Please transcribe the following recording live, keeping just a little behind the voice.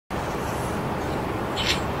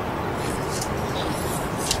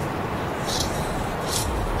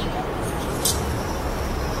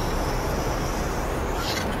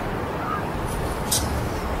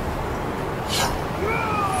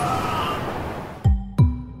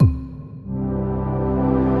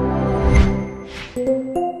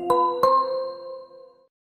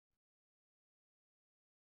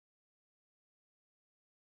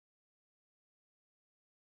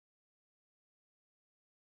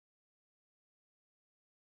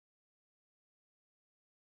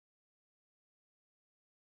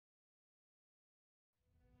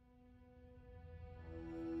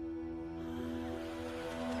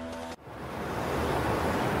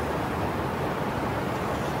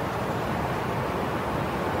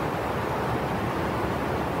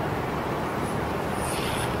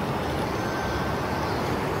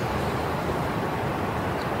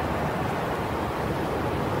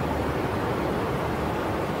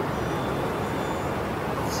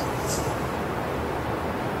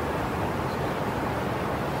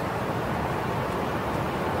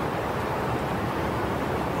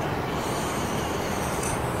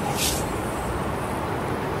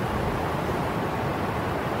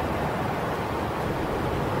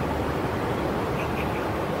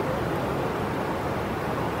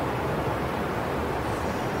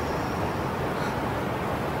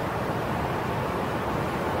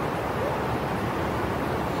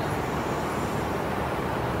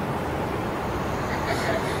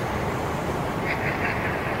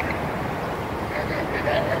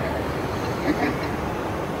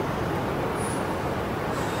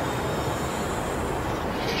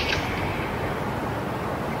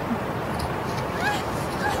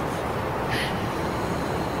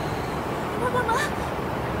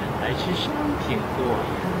请坐呀。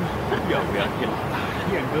要不要替老大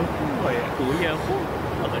验个货呀？不验货，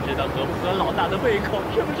怎么知道合不合老大的胃口？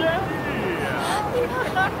是不是？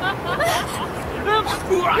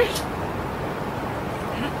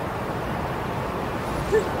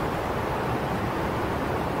是啊。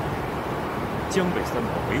江北三宝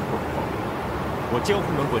为祸不报，我江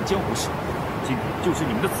湖门管江湖事，今天就是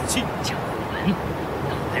你们的死期。江湖门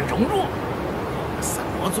脑袋容弱，我们三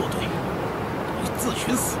魔作对，等于自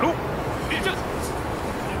寻死路。这。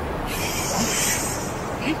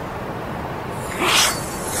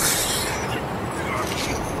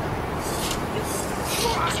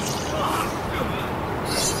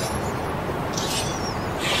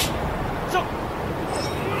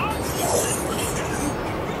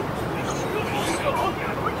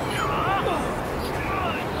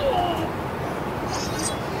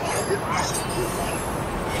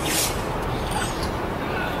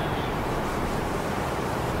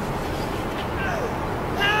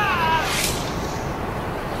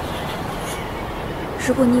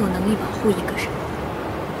 如果你有能力保护一个人，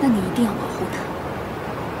那你一定要保护他。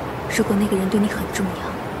如果那个人对你很重要，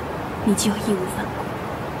你就要义无反顾。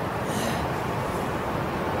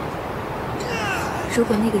如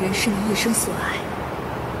果那个人是你一生所爱，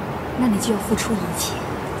那你就要付出一切。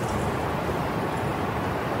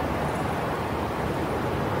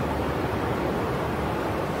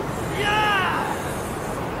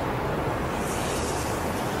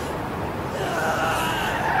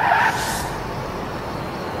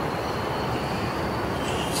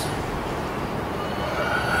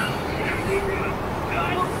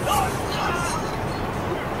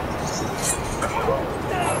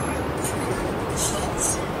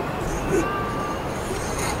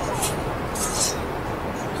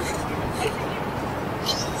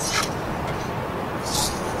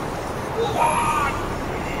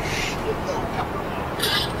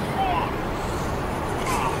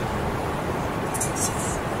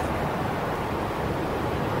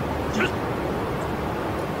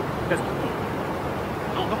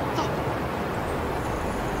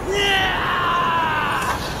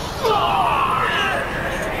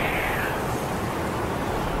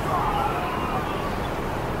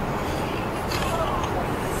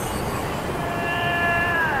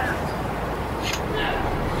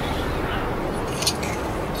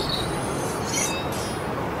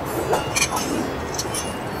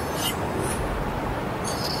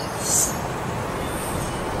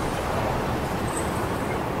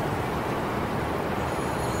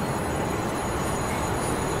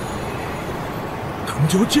 藤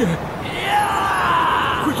椒剑，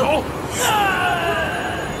快走！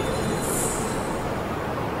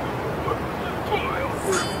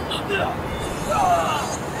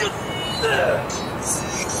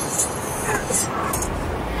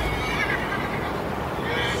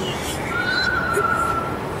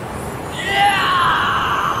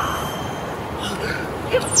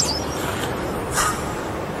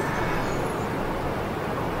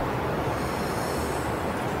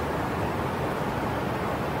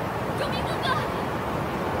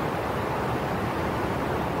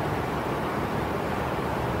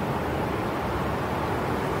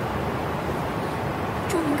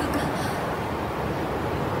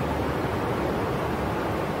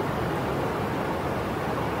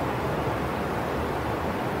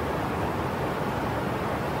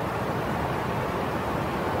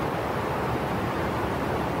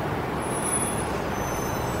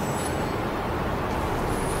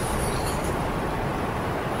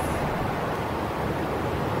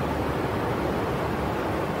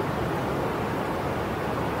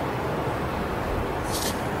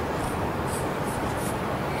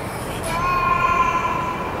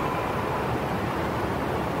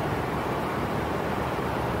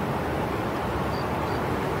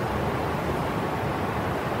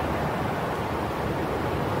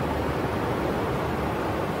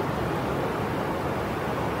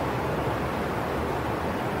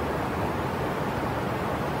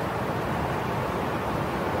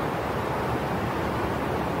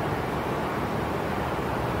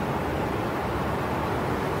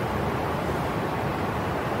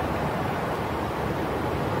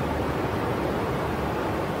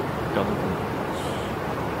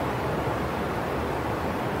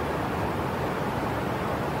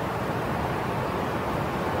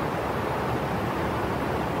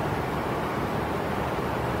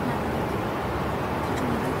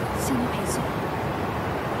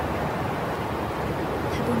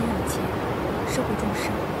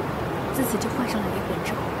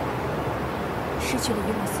失去了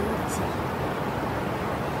以往所有的记忆。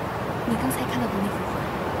你刚才看到的那幅画，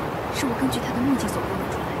是我根据他的梦境所勾勒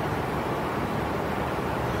出来的。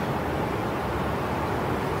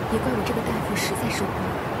也怪我这个大夫实在受不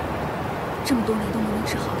了，这么多年都没能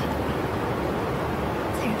治好他的病，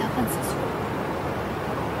才让他犯此错误。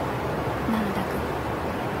纳兰大哥，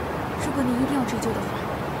如果您一定要追究的话，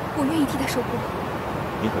我愿意替他受过。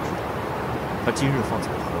你可知道，他今日放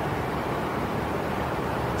在了河里？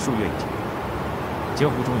数月以前，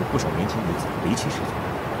江湖中有不少年轻女子离奇失踪，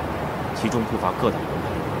其中不乏各大门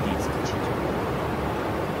派的弟子和亲眷。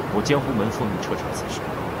我江湖门奉命彻查此事，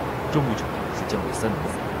终于查到是江北3名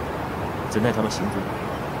子，怎奈他们行踪不明，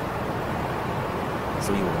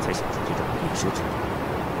所以我们才想出这种引蛇之计。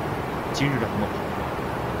今日让他们跑，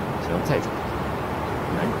想要再抓他们，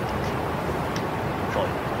难如登天。少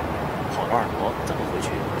爷，跑了2罗，咱们回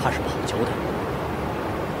去怕是不好交代。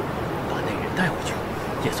把那人带回去，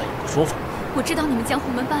也算有个说法。我知道你们江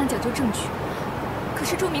湖门办案讲究证据，可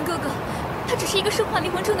是仲明哥哥，他只是一个身患离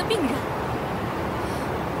魂症的病人。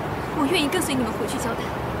我愿意跟随你们回去交代。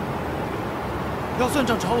不要算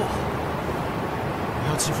账找我！不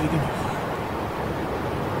要欺负一个女孩。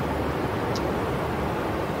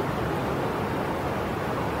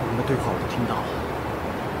我们的对话我都听到了。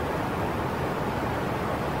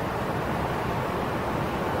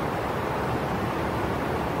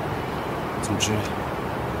总之，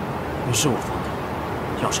你是我放的，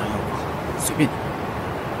要杀要剐随便你。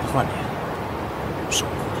换脸是我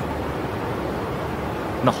雇的。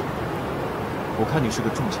那好，我看你是个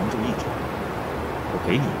重情重义之人，我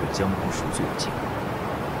给你一个江湖赎罪的机会。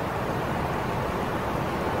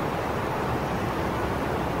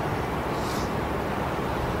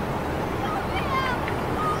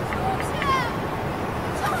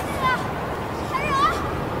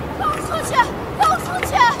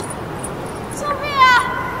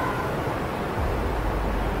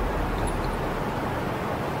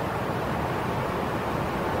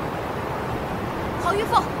郝玉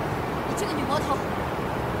凤，你这个女魔头，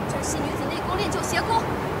珍惜女子内功，练就邪功，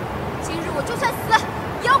今日我就算死，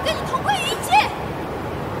也要跟你同归于尽！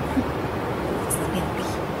哼，自量力。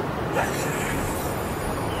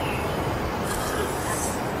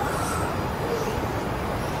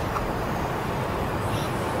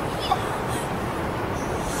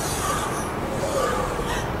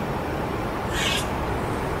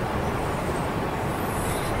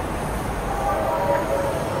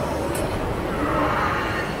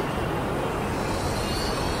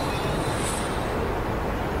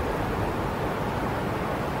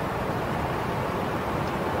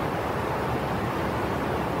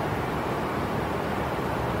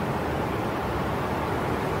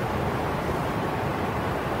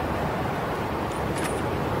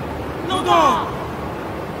老大！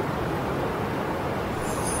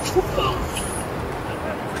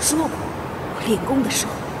我说过，我练功的时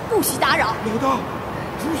候不许打扰。老大，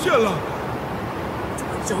出现了！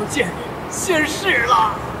交剑现世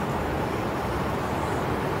了！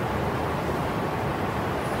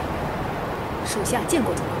属下见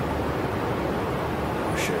过主公。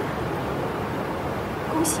不是，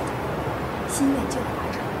恭喜主公，心愿就要达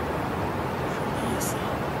成。什么意思啊？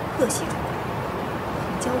贺喜主公，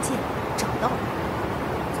交剑找到了。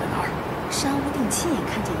在哪儿？山屋定亲眼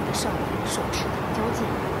看见一个少年手持唐交剑，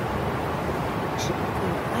只不过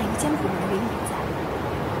碍于江湖门人也在，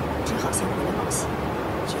只好先回来报喜。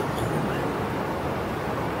江湖门？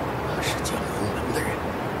那是江湖门的人？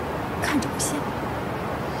看着不像。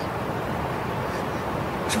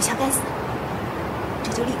属下该死，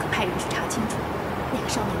这就立刻派人去查清楚那个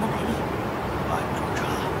少年的来历。暗中查，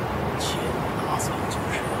切勿打草惊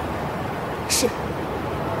蛇。是。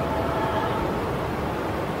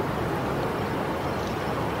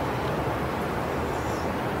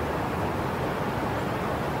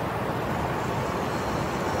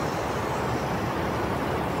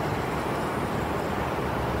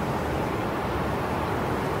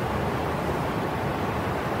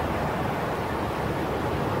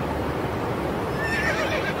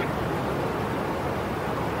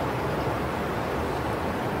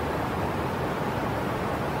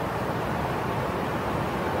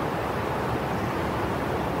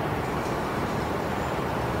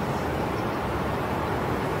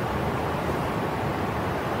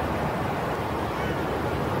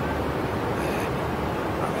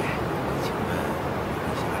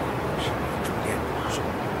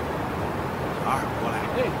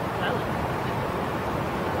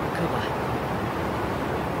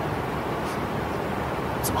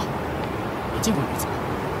见过女子吗？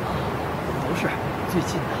不是，最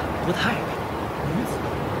近呢不太平，女子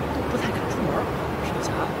都不太敢出门。少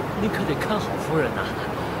侠，您可得看好夫人呐！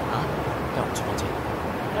啊，带我去房间。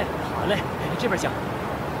哎，好嘞，这边请。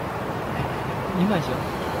哎，您慢行。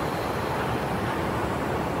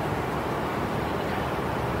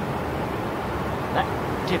来，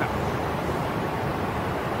这边。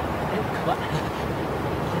哎，客官，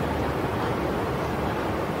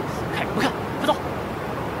看不看？不走。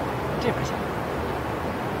这边行。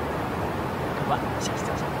客官，下去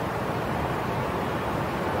叫下。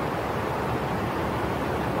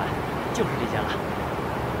客官，就是这间了。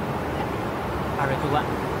二位客官，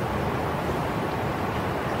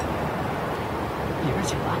里边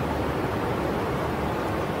请吧。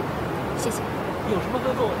谢谢。有什么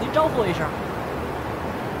吩咐，您招呼我一声。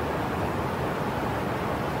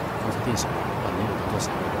刚才殿下把您有当坐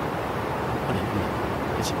下，二连姑娘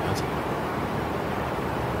也请不要紧。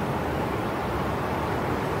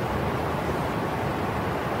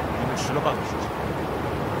你们迟了半个时辰，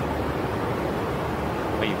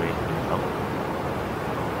还以为你们等我。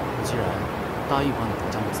既然答应帮你当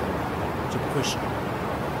江北三人，就不会失望。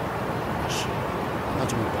可是，难道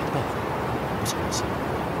就没有别的办法？不想留下？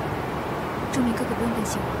仲明哥哥不用担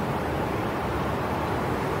心我。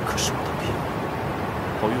可是我的病，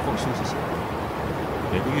郝玉凤休息歇后，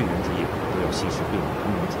每个月圆之夜都要吸食贝母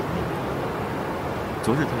通灵解命。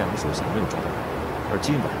昨日他两个手下没有抓到人，而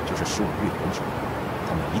今晚就是15月圆之夜，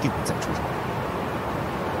他们一定会再出手。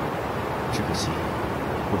只可惜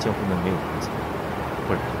我江湖门没有儿子，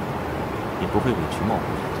不然也不会委屈冒昧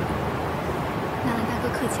反对。纳兰大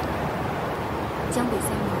哥客气了，江北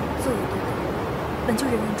三门作有多得，本就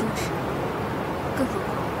人人诛之。更何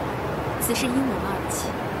况，此事因我们而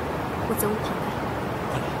起，我责无旁贷。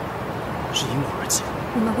快来，是因我而起。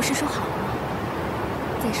我们不是说好了吗？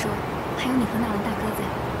再说，还有你和纳兰大哥在，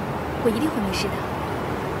我一定会没事的，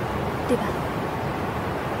对吧？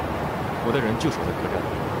我的人就守在客栈，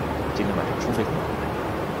今天晚上除非他们赶来，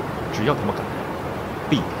只要他们赶来，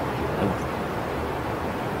必然有来无回。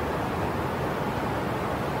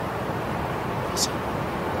放心，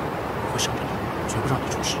我会守着你，绝不让你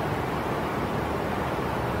出事。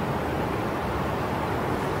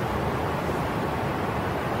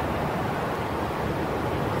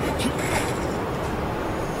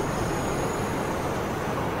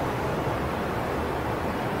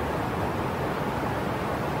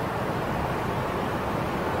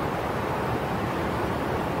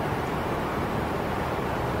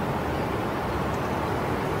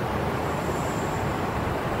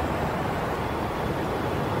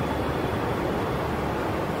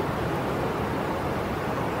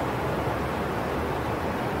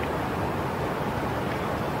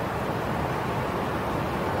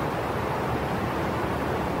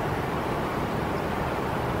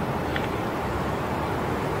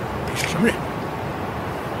什么人？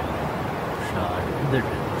杀人的人。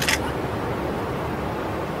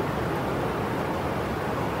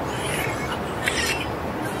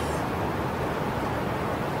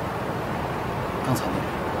刚才那人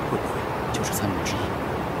会不会就是三人之一？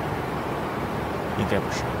应该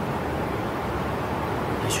不是，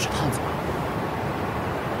也许是探子吧。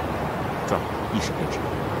转眼一时便知。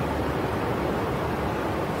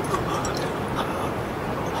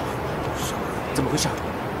怎么回事？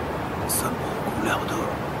三宝不了得，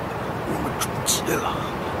我们中计了。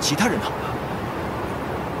其他人呢？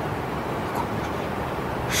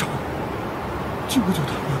上，救救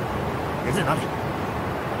他们！人在哪里？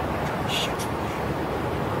这些主意，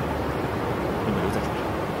你们留在这里，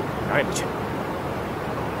哪儿也不去。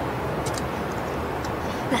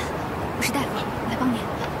来，我是大夫，来帮你。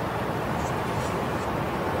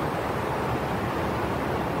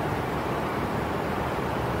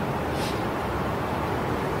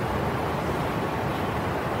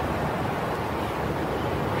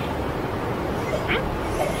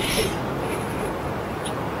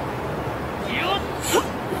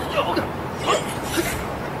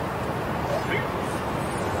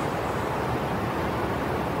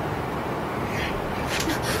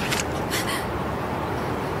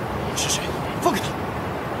是谁？放开他！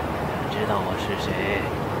知道我是谁，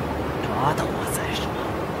抓到我再说。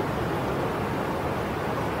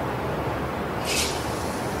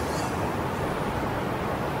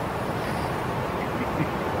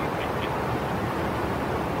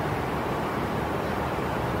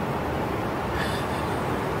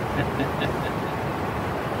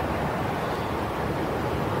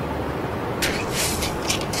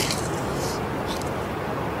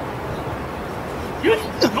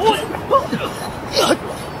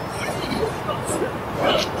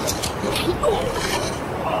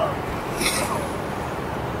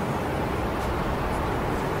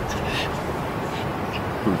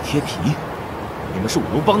陆贴皮，你们是五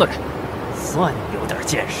龙帮的人，算你有点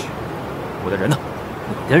见识。我的人呢？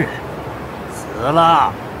你的人死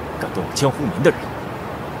了。敢动我江湖门的人，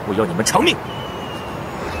我要你们偿命！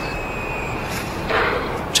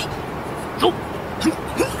走。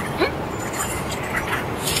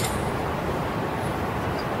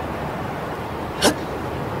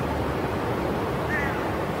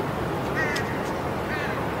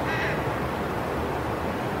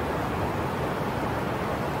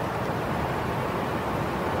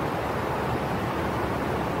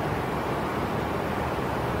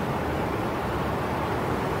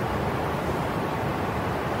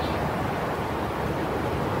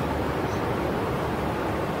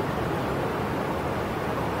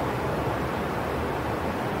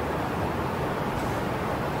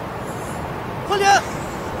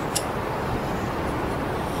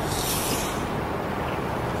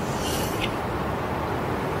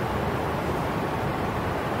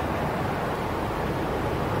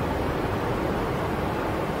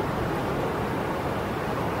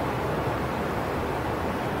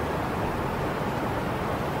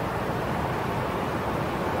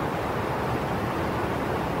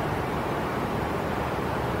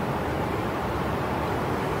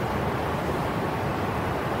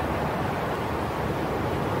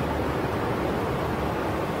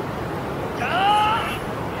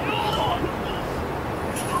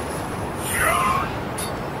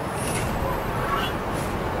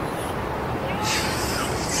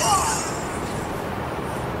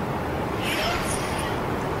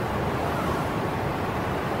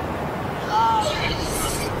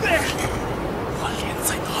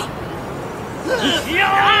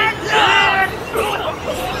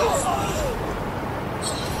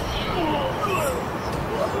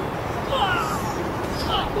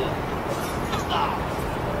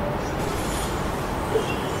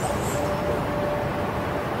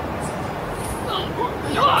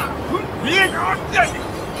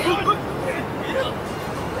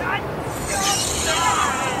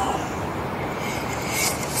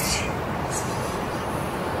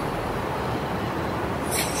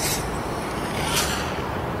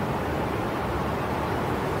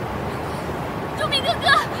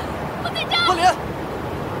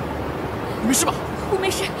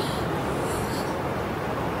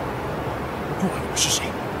不管你们是谁，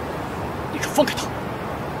你就放开他。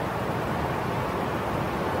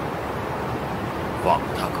放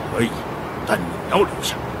他可以，但你要留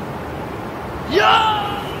下。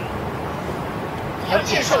呀！条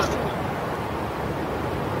件受阻。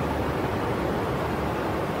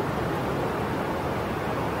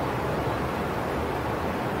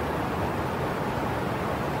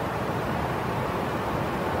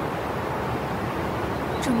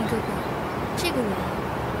仲明哥哥，这个人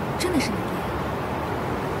真的是你爹？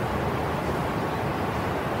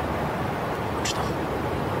我知道。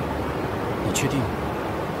你确定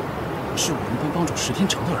我是武林帮帮主石天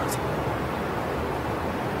成的儿子？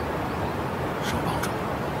少帮主，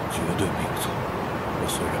绝对没有错。我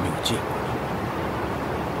虽然没有见过你，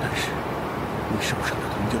但是你手上的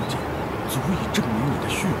铜貂剑足以证明你的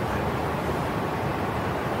血脉。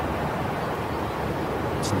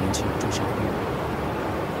几年前我重伤挥舞，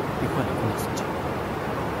被幻灵姑娘所救。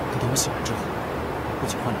可当我醒来之后，不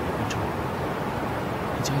仅患了离魂症，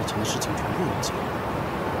还将以前的事情全部忘记了。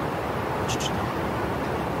我只知道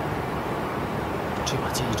这把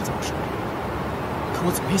剑一直在我手里，可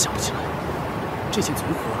我怎么也想不起来这剑从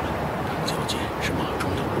何而来。铜貂剑是马中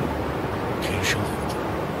的物，天生护主，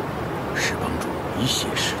是帮主以血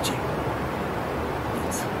世界，因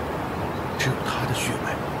此只有他的血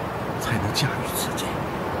脉才能驾驭此剑。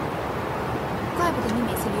怪不得你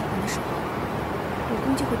每次离魂的时候，武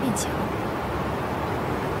功就会变强。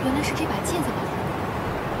原来是这把剑在保护你。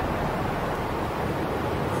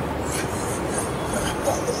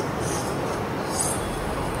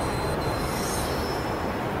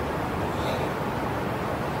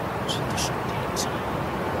真的是我爹留下来的。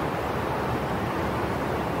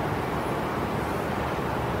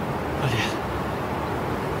阿莲，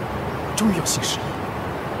终于要信实了。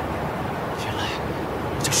原来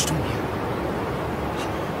我叫石钟明。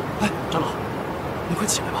哎，长老，您快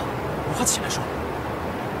起来吧，无话起来说。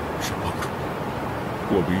少帮主，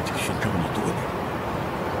我们已经寻找你多年，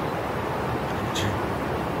不知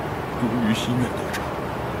终于心愿得偿。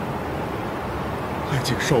还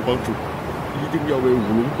请少帮主一定要为五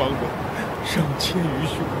龙帮的上千余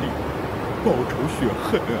兄弟报仇雪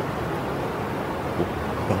恨啊！我们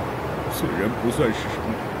帮虽然不算是什么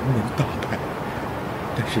名门大派，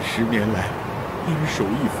但是10年来联手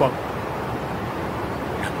一方。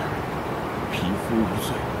然而匹夫无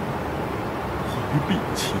罪，回避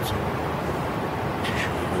其罪，只是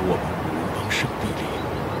因为我们五龙帮圣地里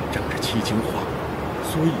长着七情花，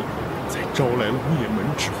所以才招来了灭门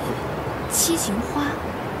之祸。七情花，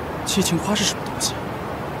七情花是什么东西？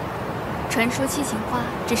传说七情花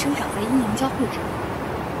只生长在阴阳交汇处，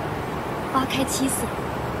花开7色，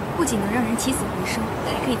不仅能让人起死回生，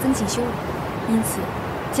还可以增进修为。因此，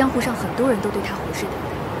江湖上很多人都对它虎视眈眈。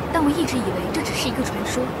但我一直以为这只是一个传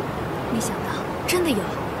说，没想到真的有。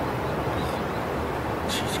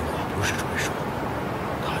七情花不是传说，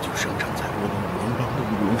它就生长在我们五龙帮的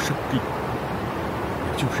五龙圣地。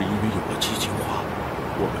也就是因为有了七情花，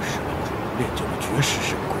我们石帮主练就了绝世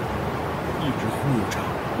神功，一直忽悠着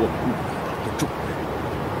我们五龙帮的众人。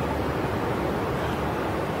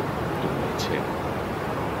多年前，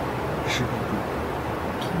石帮主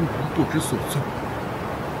突然不知所踪，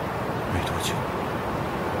没多久，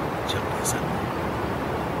江北三门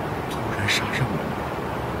突然杀上门，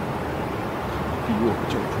他们逼我们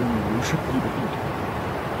交出五龙圣地的地图。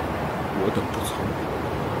我等不从，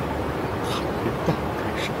他们便大开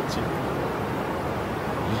杀戒。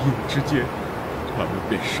一夜之间，他们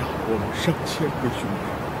便杀了我们上千个兄弟。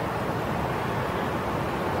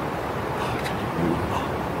打着五龙帮，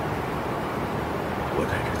我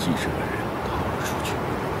带着几10个人逃了出去，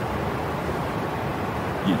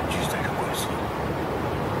隐居在这鬼村。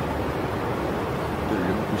的人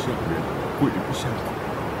不像人，鬼不像鬼。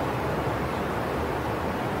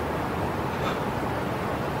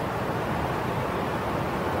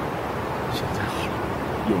现在好了，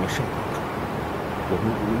有了少帮主，我们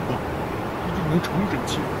五龙帮一定能重整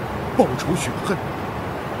旗鼓，报仇雪恨。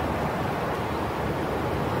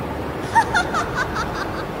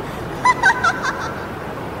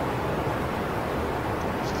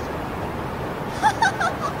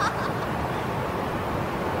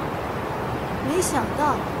没想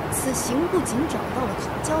到此行不仅找到了铜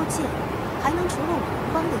貂剑，还能除了武龙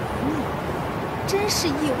帮的余孽，真是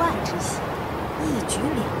意外之喜，一举2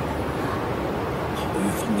得啊！好玉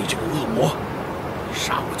凤，你这个恶魔，你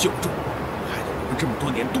杀我教众，害得我们这么多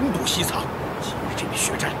年东躲西藏，今日这笔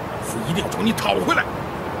血债，父一定要找你讨回来。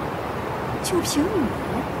就凭你，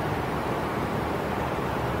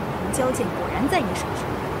铜貂剑果然在你手上，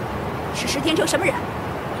你是石天成什么人？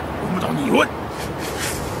轮不到你问。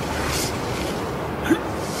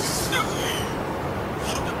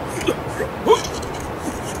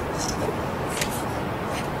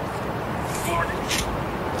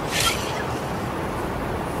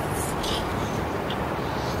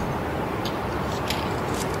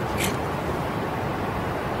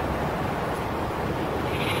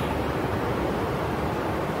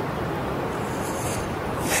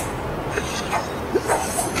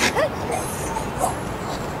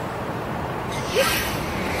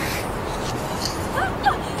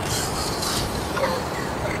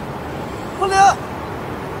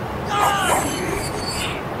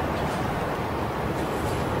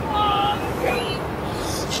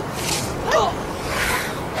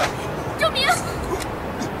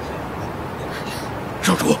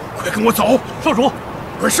少主，快跟我走！少主，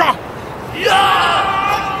快上！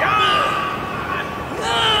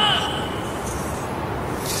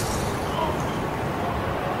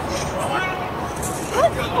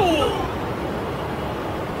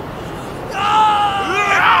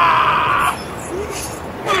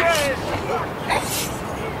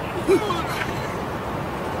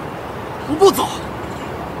我不走！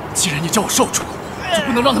既然你叫我少主，就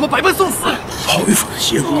不能让他们白白送死！郝玉凤的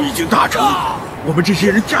邪功已经大成，我们这些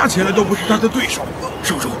人加起来都不是他的对手。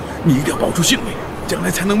少主，你一定要保住性命，将来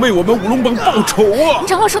才能为我们五龙帮报仇啊！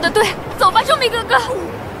长老说的对，走吧，仲明哥哥。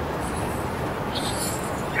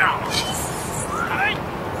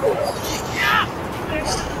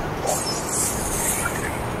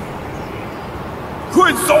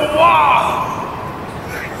快走啊！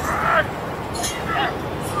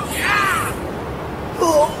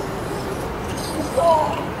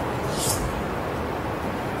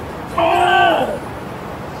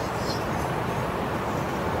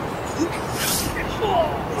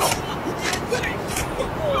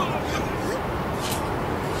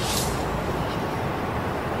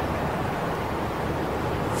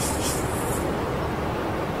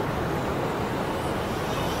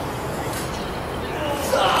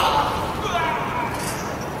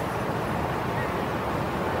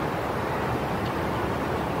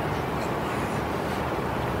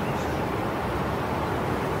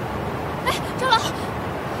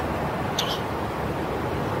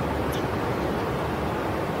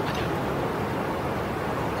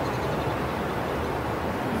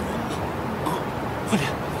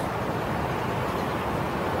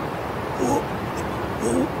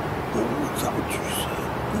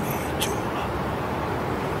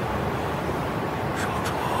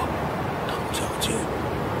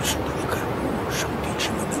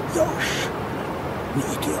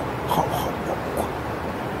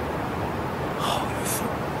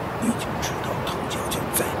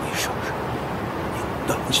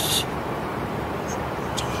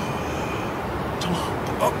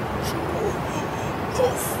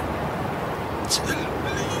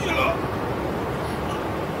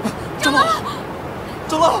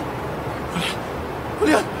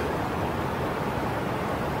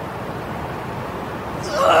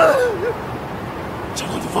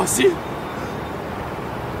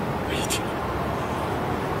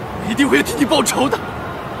一定会替你报仇的。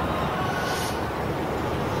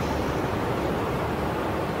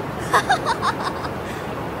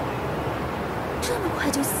这么快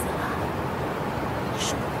就死了？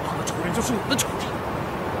是五龙帮的仇人就是我的仇人，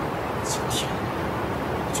今天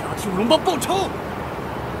就要替五龙帮报仇。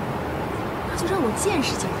那就让我见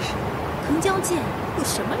识见识，藤椒剑有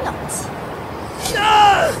什么了不起？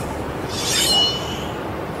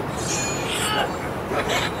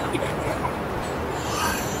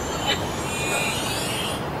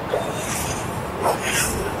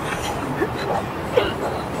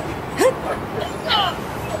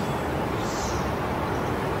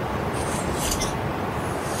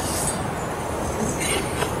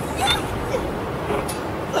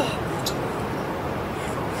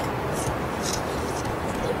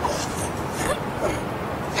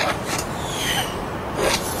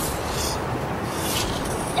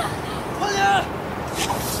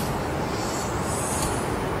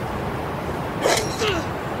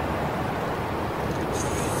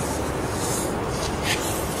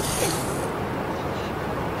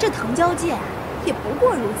这藤椒剑也不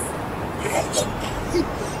过如此。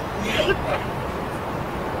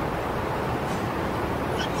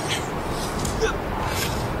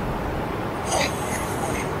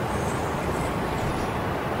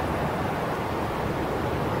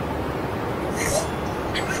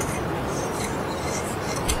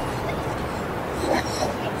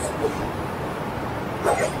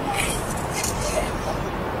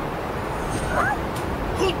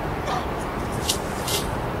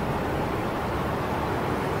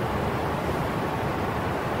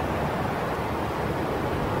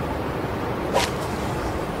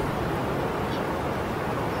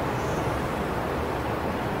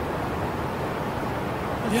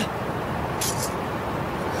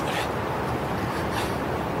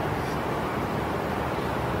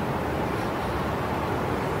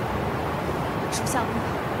属下无能，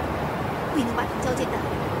未能把藤椒剑带回。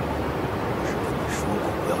师傅，你说过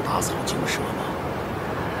不要打草惊蛇吗？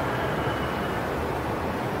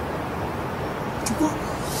主公，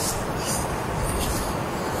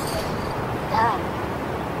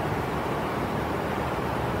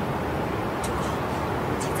主公，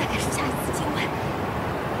请再给属下一次机会。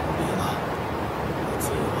你呢？我自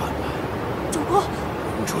有安排。主公，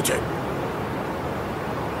滚出去！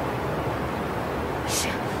是。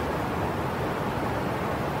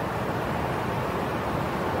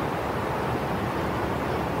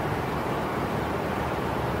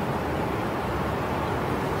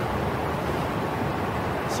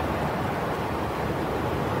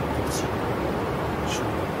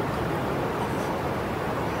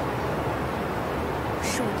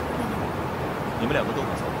你们两个都很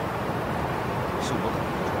骚扰，是我搞的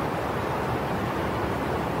出来的。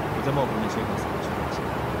我在茂姑娘身上撒了去恶气，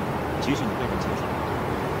即使你被人劫水，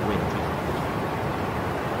我也能追讨回去。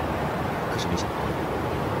可是没想到，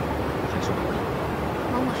还是我。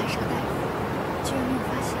王某还是个大夫，居然没有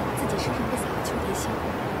发现自己身上被撒了秋蝶香。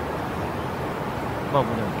茂姑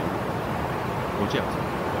娘明白，我这样做，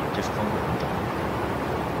这是方便我们找你。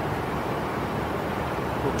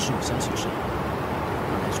若不是我相信是你，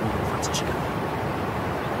二来兄也无法及时赶来。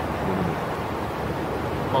我问你，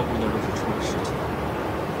茂姑娘若是出了事情，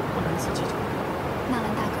我难辞其咎。纳兰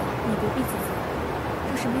大哥，你不必自责。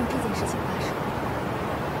若是没有这件事情发生，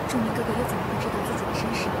仲明哥哥又怎么会知道自己的身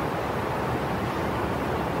世呢？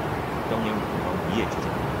当年武王一夜之间，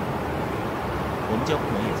我们江湖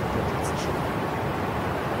门也曾调查此事，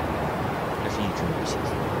但是一直没有线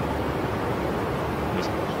索。没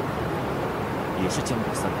想到，也是江北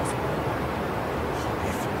三大所为。好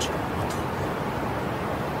于分这个魔头！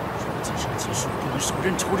如今上今世，我不能手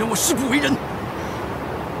刃仇人，我誓不为人。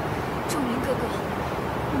仲明哥哥，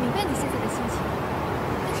我明白你现在的心情，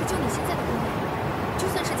但是就你现在的功力，就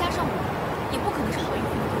算是加上我，也不可能是郝玉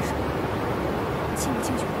凤的对手。请你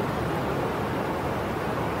进去不可。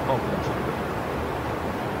茂姑娘是对的，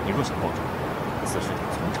你若想报仇，此事得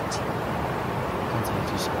从长计议。刚才已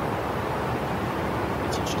经想过，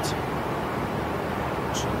一件事情，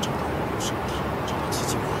只要找到我的身体，找到七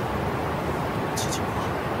情花，七情花，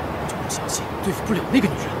我就不相信对付不了那个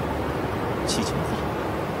女人。七情花，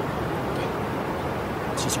对，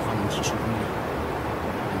七情花能提升功力，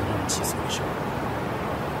还能让人起死回生。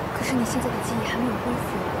可是你现在的记忆还没有恢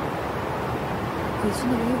复，鬼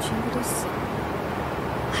村的人又全部都死了，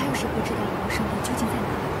还有谁会知道武王圣地究竟在哪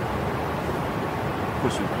里？或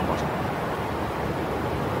许王宝上。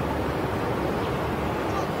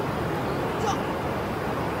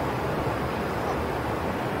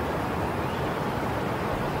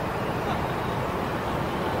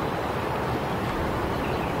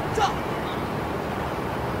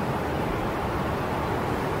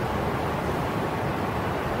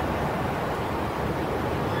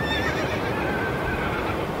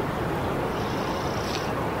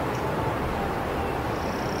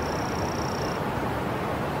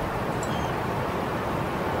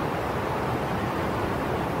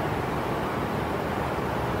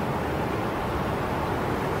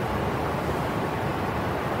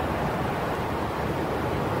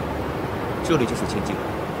这里就是千机馆，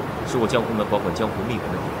是我江湖门保管江湖秘闻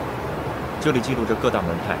的地方。这里记录着各大门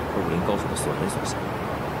派和武林高手的所言所行，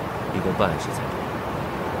以供办案时参照。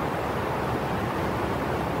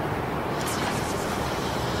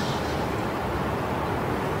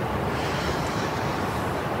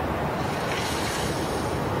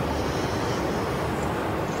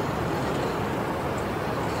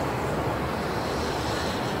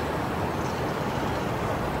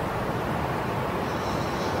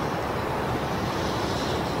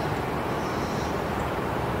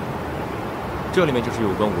这里面就是有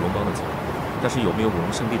关武龙帮的资料，但是有没有武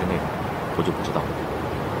龙圣地的内容，我就不知道了。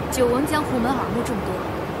久闻江湖门耳目众多，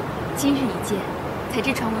今日一见，才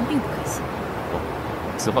知传闻并不可信。哦，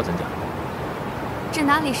此话怎讲？这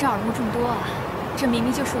哪里是耳目众多啊？这明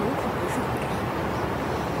明就是无孔不入。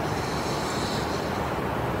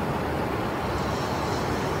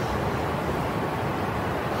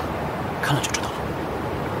看了就知道了。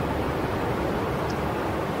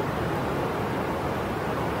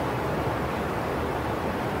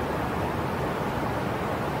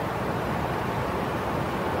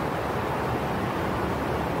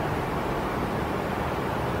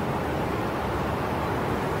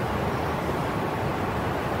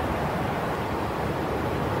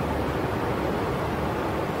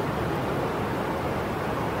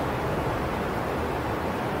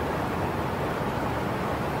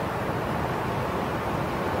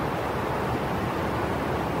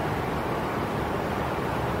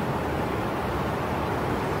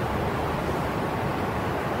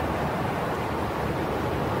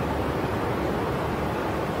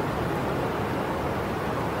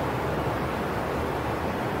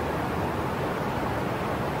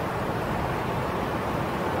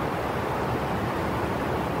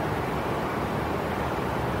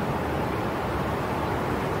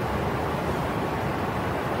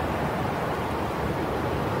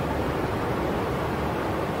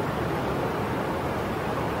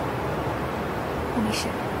我没事，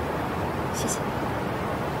谢谢。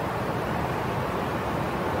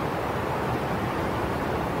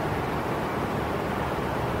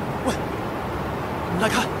喂，你们来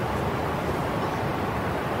看。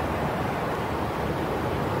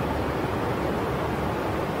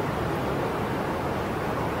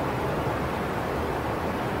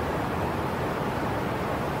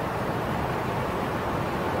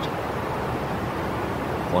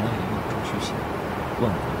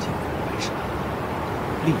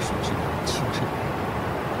是那清澈的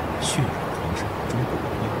血染黄山的中国文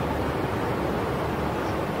明。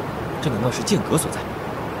这难道是剑阁所在？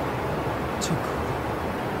剑阁，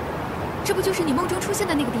这不就是你梦中出现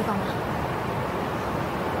的那个地方吗？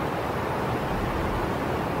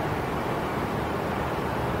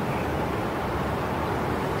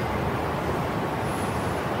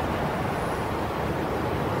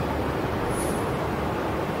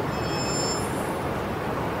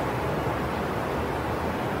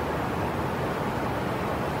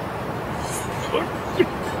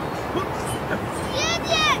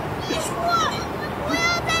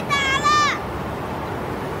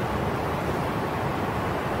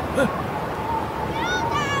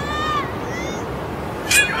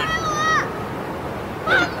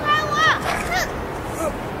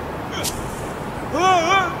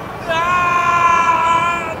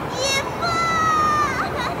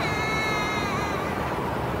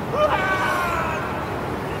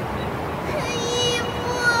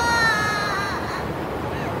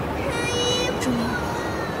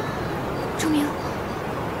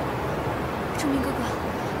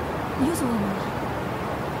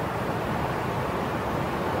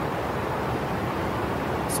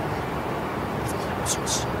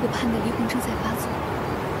我怕你的离魂症在发作，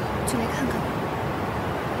就来看看你。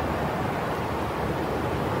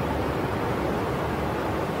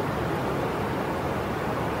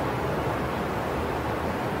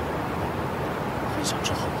很想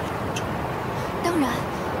治好我的离魂症。当然，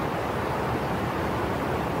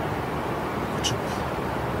我治不好，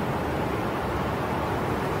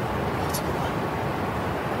要怎么办？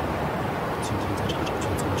今天在查找卷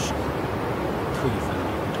宗的时候，特意翻了离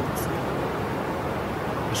魂症的资料。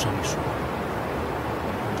上面说，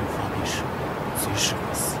这种发病时随时会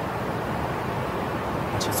死，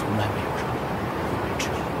而且从来没有人会被治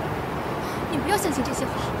好。你不要相信这些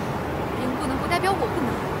话，别人不能不代表我不能。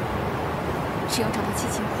只要找到七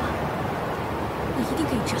情花，你一定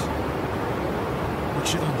可以治好。我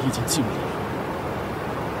知道你已经尽力了，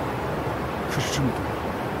可是这么多年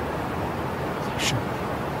还是没有。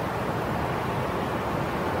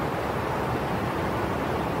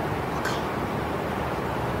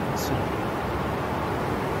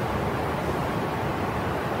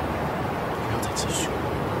不要再继续了，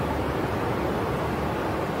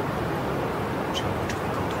只要我只会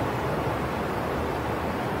沟通，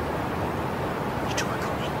你只会考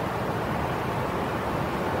虑。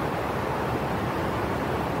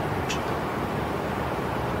我知道，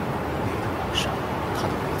每个晚上他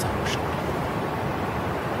都陪在我身边，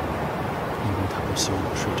因为他不希望我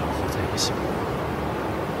睡着后再也醒不过来。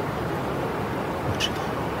我知道。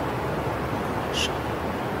晚上，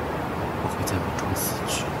我会在梦中死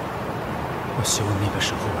去。我希望那个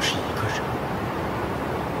时候我是一个人，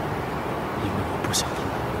因为我不想他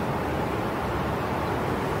难过。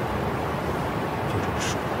有人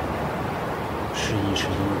说，失忆是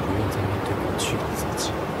因为不愿再面对过去的自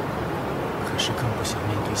己，可是更不想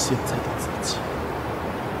面对现在的自己。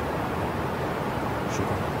如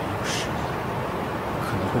果我没有失忆，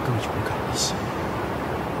可能会更勇敢一些。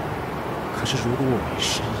可是如果我没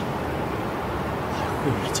失忆，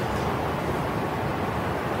会遇见他。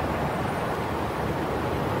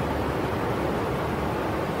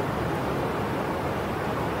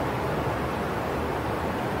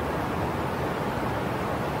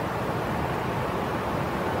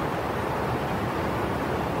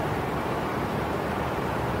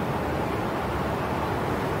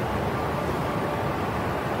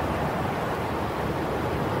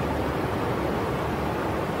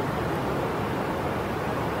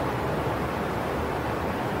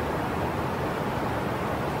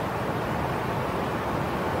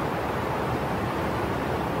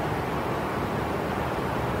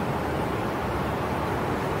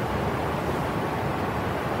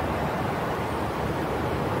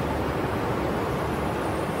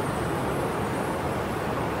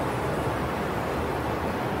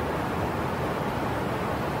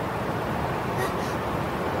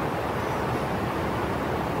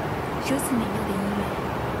如此美妙的音乐，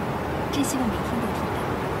真希望每天都听到。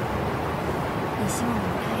也希望我们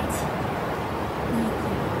的爱情能以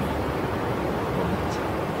后不变。我们眼睛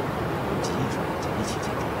有几艺术眼睛一起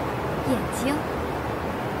见证。眼睛？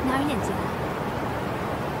哪儿眼睛啊？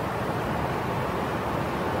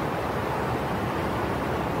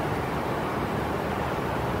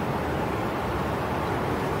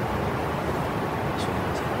兄弟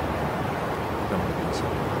姐，让我们一起。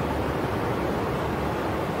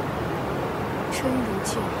春如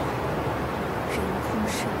旧，人空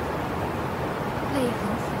瘦，泪痕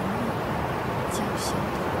红润，叫嚣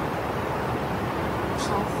头。桃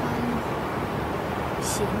花落，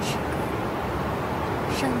闲枝阁，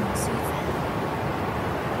山盟虽在，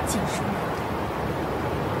锦书难托。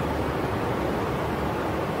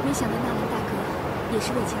没想到纳兰大哥也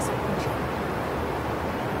是为情所困着。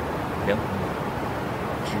良朋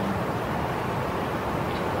知音，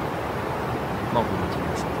冒昧问竟然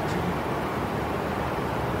说出知音，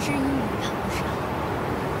知音也谈不上，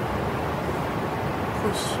或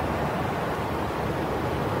许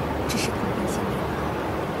只是同病相怜吧。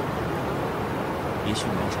也许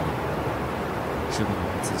你爱上我是为了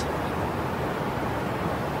你自己，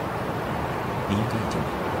你应该已经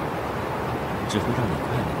明白，只会让你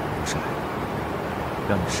快乐的不是爱，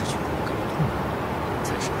让你失去后感到痛苦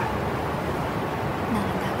才是爱。纳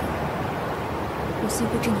兰大哥，我虽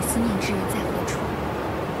不知你思念之人在何处，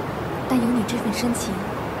但有你这份深情，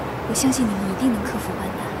我相信你们一定能克服万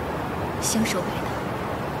难，相守白头。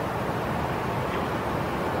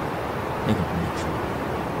那个姑娘说，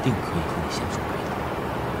定可以和你相守白头，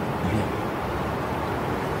你愿吗？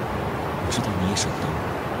我知道你也舍不得我，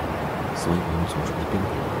所以我用祖传的冰火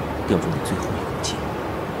吊住你最后一口气。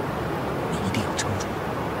你一定要撑住，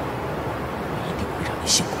我一定会让你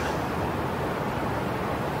醒过来。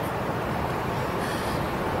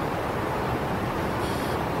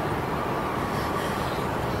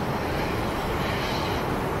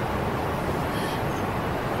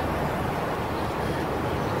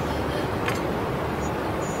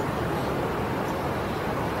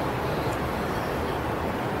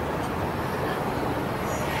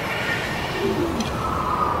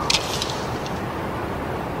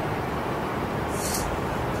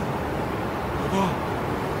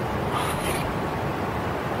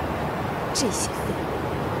这些废物，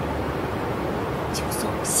就算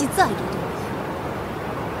我吸再多的力，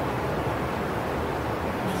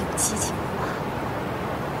没有七情花，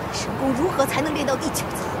神功如何才能练到第9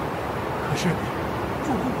层？可是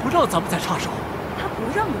主公不让咱们再插手。他不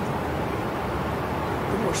让我，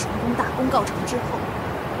等我神功大功告成之后，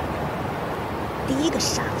第一个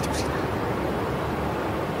杀的就是他。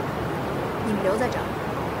你们留在这儿，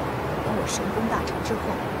等我神功大成之后，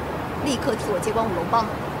立刻替我接管五龙帮。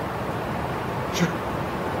是。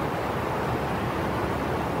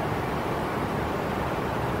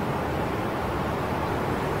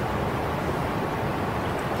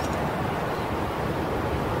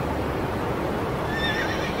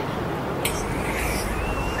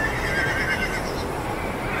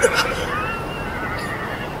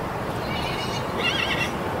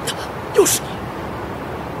又是你！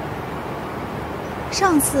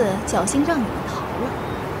上次侥幸让你们逃了，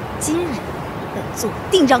今日本座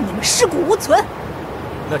定让你们尸骨无存。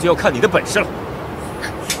那就要看你的本事了。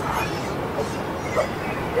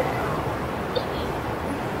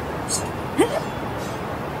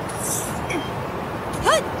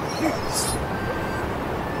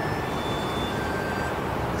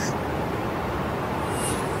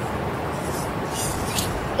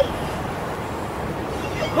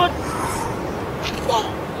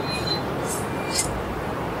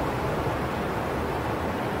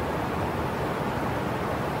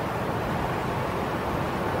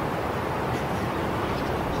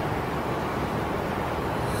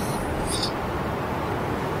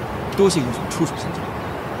多谢英雄出手相救。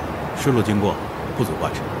失落经过，不足挂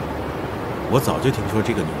齿。我早就听说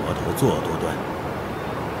这个女魔头作恶多端，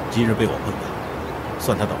今日被我碰到，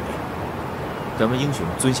算她倒霉。敢问英雄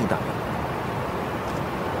尊姓大名？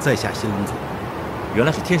在下辛龙子，原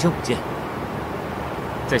来是天生舞剑。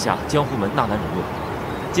在下江湖门纳兰容若，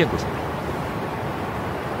见过前辈。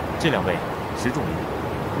这两位识众为女，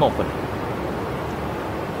冒犯了。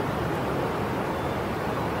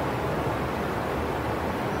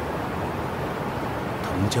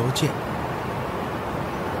藤椒剑，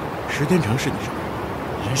石天成是你什么人？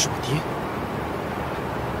原来是我爹。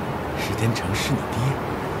石天成是你爹？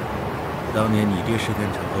当年你爹石天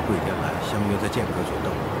成和桂天兰相约在剑阁决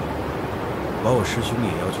斗，把我师兄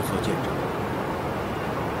也要去做见证，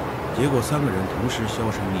结果3个人同时销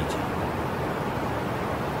声匿迹，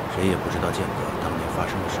谁也不知道剑阁当年发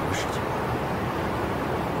生了什么事情。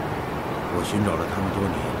我寻找了他们多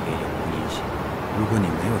年，也杳无音信。如果你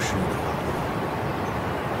没有失忆的话，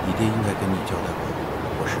你爹应该跟你交代过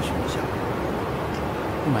我师兄的下落。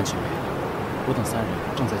不瞒前辈，我等3人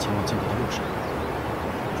正在前往剑阁的路上。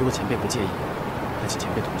如果前辈不介意，还请前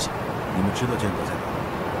辈同行。你们知道剑阁在哪？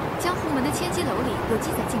江湖门的千机楼里有记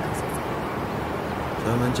载剑阁所在。传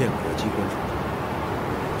闻剑阁机关重重，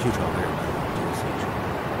去闯的人们就有随之。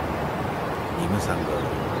你们3个，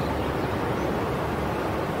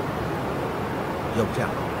要不这样，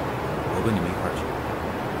我跟你们一块儿去。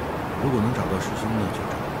如果能找到师兄呢，就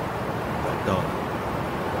找；找不到呢，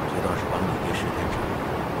就当是帮你爹石天成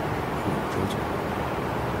护你周全。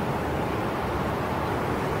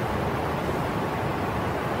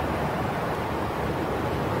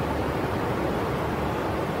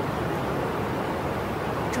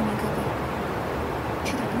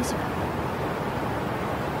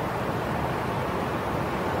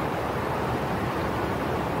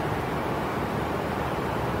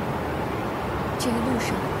这一路上，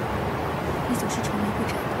你总是愁眉不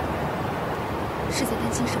展的，是在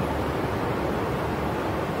担心什么？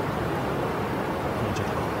后面这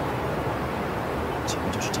条路，前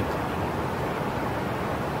面就是剑阁。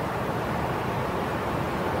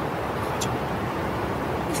怀旧。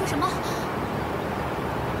你说什么？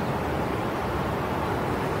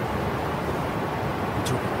你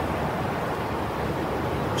救过我，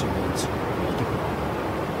这个恩情我一定会还。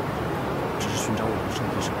只是寻找我们圣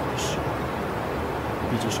地什么的事，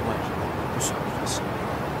毕竟是外人，不需要你放心。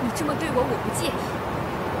你这么对我，我不介意。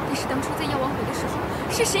但是当初在药王谷的时候，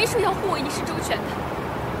是谁说要护我一世周全的？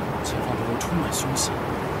前方的路充满凶险，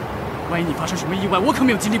万一你发生什么意外，我可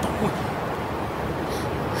没有精力保护你。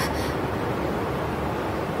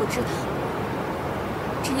我知道，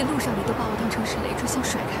这一路上你都把我当成是累赘，想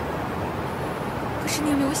甩开我。可是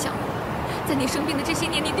你有没有想过，在你生病的这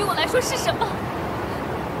些年，你对我来说是什么？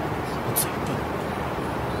我嘴笨，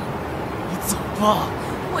你走吧。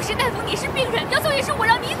我是大夫，你是病人，要走也是我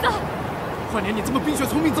让你走。焕莲，你这么冰雪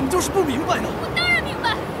聪明，怎么就是不明白呢？我当然明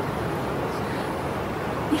白。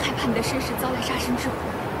你害怕你的身世遭来杀身之祸，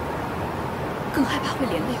更害怕会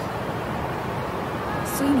连累我，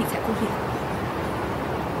所以你才孤立了我。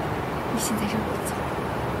你现在让我走，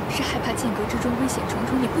是害怕剑阁之中危险重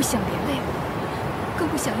重，你不想连累我，更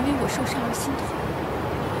不想因为我受伤而心痛，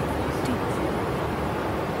对吗？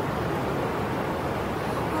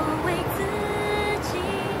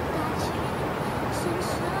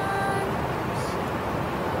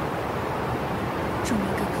仲明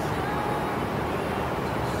哥哥，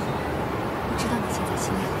我知道你现在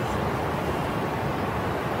心里很慌。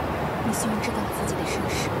你虽然知道了自己的身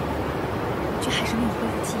世，却还是没有恢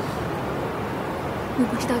复记忆。你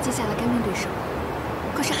不知道接下来该面对什么，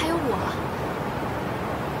可是还有我啊！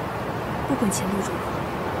不管前路如何，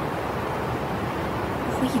我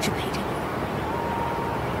会一直陪着你。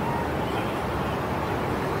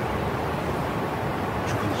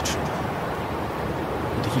如果你知道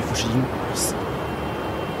我的义父是因我而死，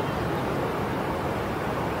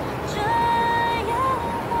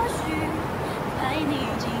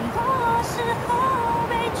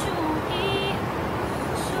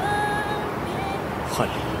焕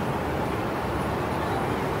莲，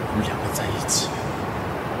我们两个在一起，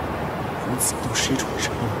如此都是一种折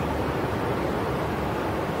磨。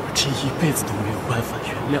我这一辈子都没有办法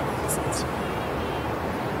原谅我自己。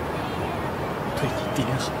我对你爹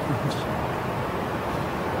好容易，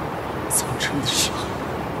造成的伤。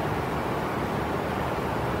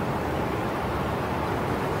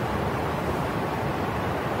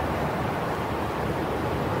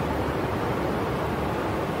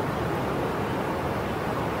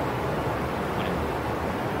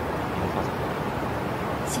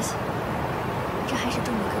谢谢，这还是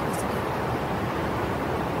仲明哥哥送给我的。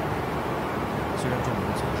虽然仲明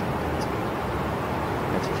总是不肯走，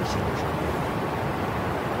但其实心里上。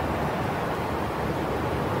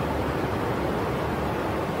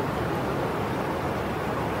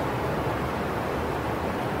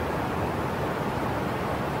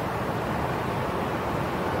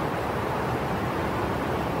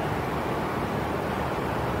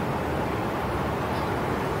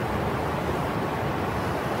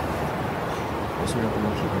我虽然不能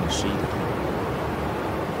体会你失忆的痛苦，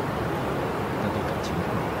但对感情的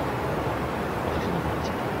痛苦，我还是能理解。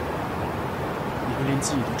你会连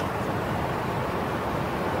记忆都找不回来，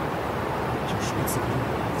有什么资格用我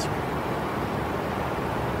来救？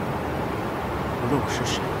无论我是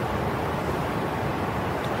谁，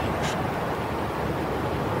都爱我什么？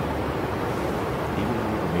一路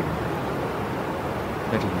如果没人陪，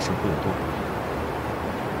那这一生会有多苦？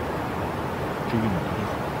至于你的以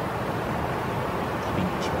后，他比你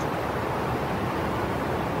清楚。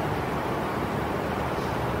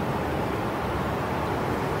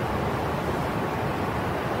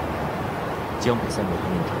江北三国还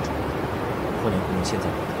没有传出，霍连会用现在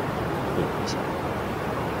来看会有危险。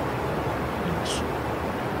你没事，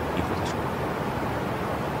以后再说。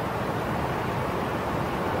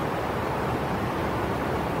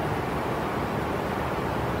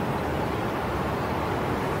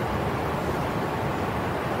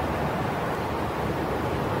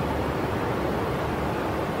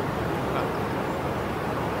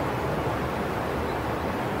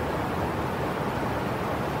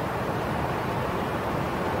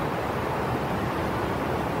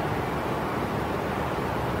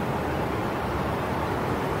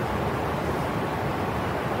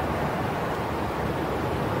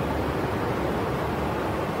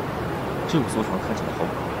这五艘船看起来好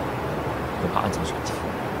可怕，恐怕暗藏玄机。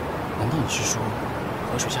难道你是说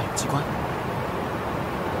河水下有机关？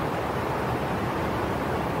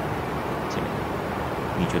姐妹，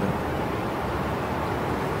你觉得呢？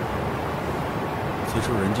此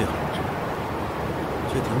处人迹罕至，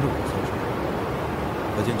却停着5艘船，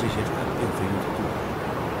可见这些船并非用作渡海。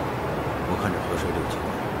我看着河水流急，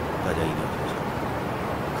大家一定要小心。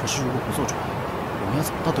可是如果不坐船，我们要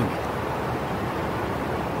怎么到对面呢？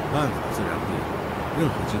办法自然会有，任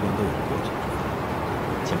何机关都有破解之法。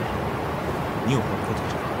前辈，你有何破解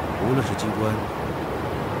之法？无论是机关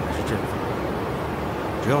还是阵法，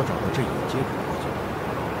只要找到阵眼，皆可破解。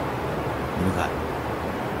你们看，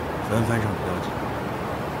帆帆上的标记，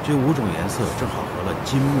这5种颜色正好合了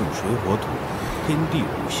金木水火土天地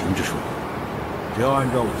5行之说。只要按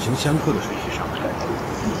照5行相克的顺序上来，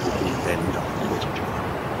应该能找到破解之法。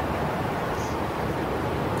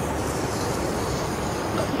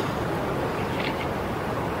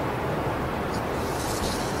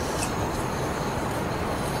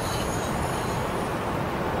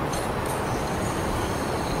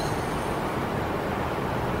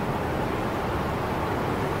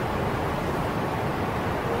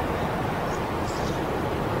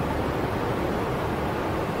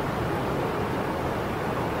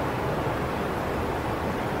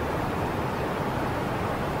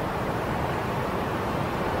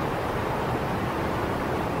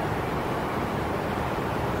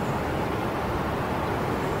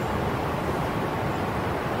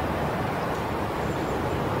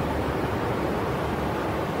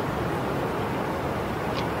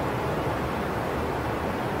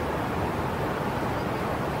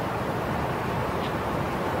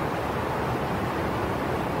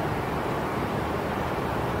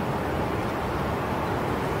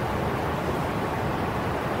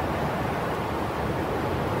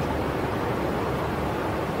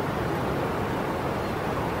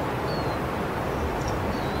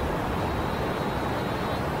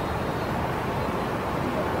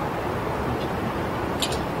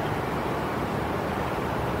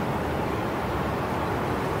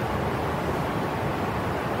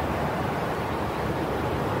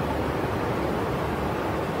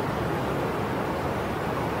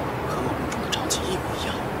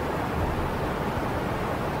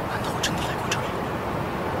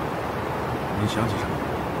想起什么？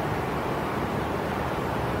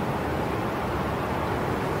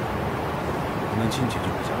不能进去就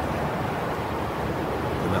不下来。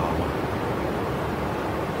准备好了吗？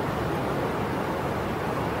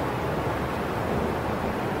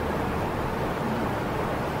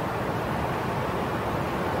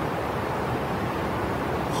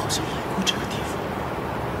好像来过这个地方，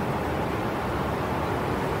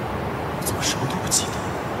我怎么什么都不记得？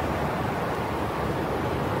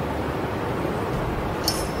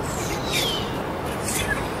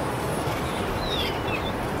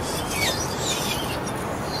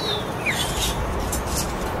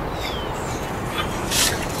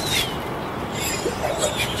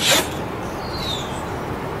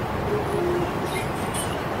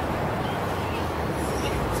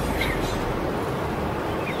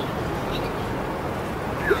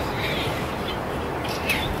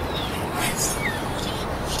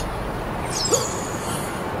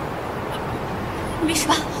没事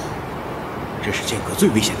吧？这是剑阁最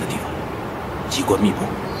危险的地方，机关密布，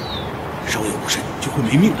稍有不慎就会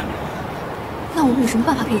没命的。那我们有什么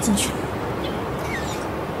办法可以进去？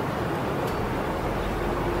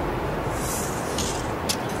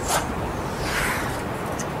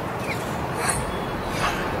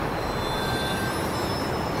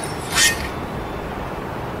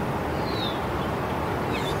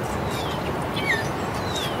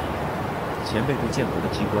前辈对剑阁的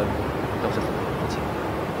机关倒是很了解。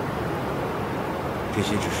这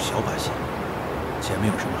些只是小把戏，前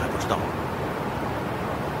面有什么还不知道吗？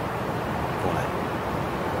过来，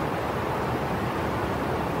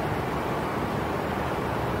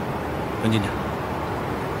跟进去。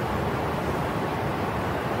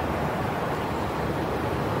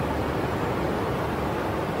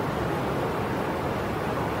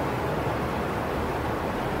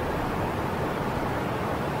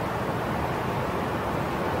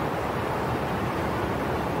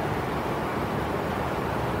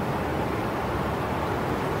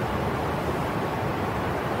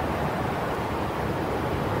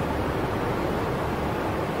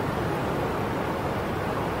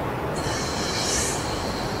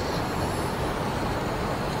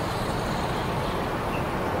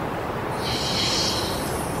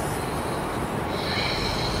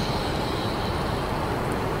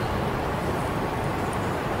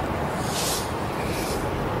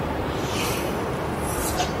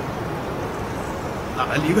纳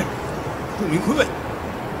兰离位，众明坤位，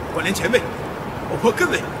关联前位，爆破艮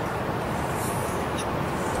位。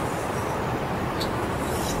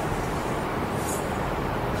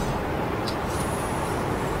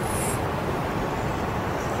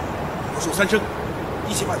数3声，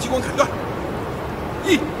一起把激光砍断。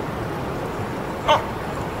1、2、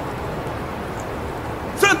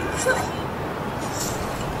3。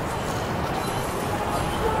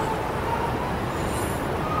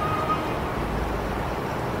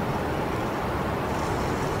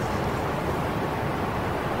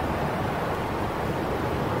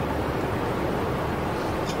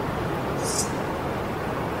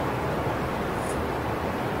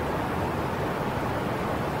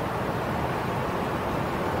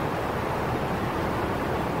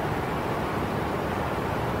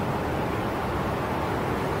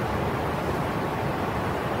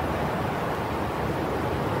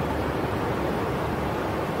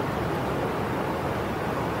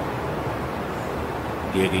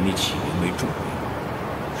爹给你起名为仲明，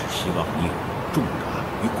是希望你有重大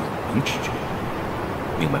与广明之志，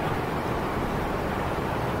明白吗？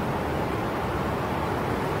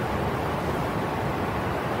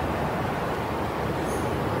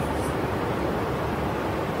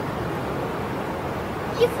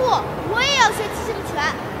义父，我也要学七星拳。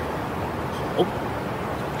好，有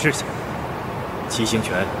志向。七星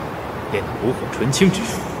拳练得炉火纯青之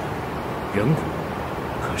术，人骨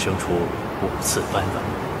可生出5次斑纹，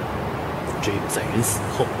只有在人死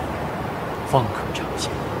后方可呈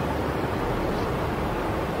现。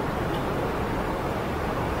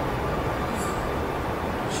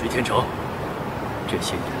徐天成，这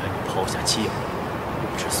些年来你抛下妻儿，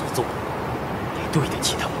不知所踪，你对得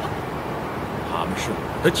起他们吗？他们是我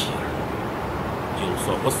的妻儿，就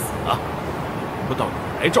算我死了，轮不到你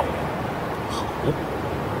来照顾。好，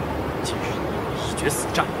今日你我一决死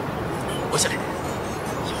战，活下来，要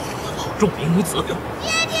管好仲明母子。爹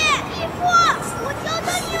爹，义父，我求求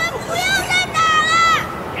你们不要再打了！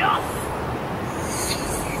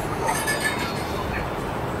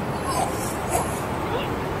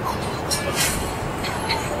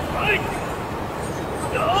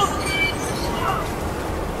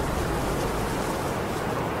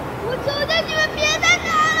我求求你们别再打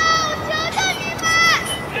了！我求求你们！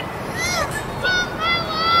放开我！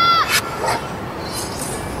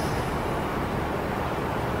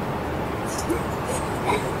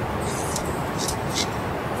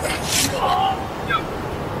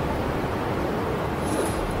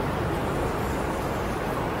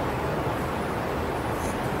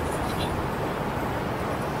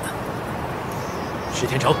石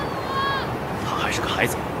天成，他还是个孩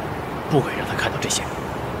子，不该让他看到这些。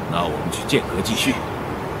那我们去剑阁继续。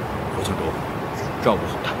侯庆竹，照顾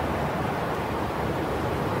好他。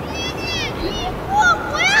义父，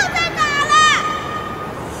不要再打了！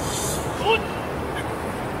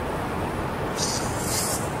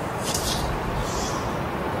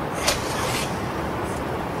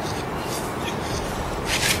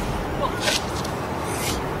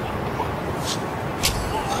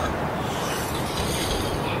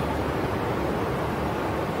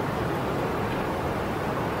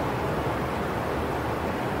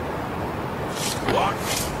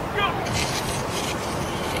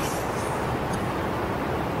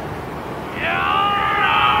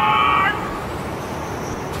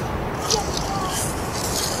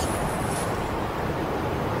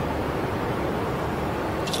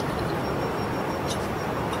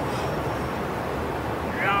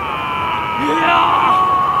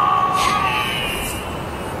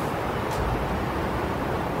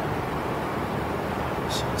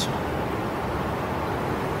想起来了，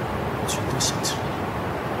我全都想起来了。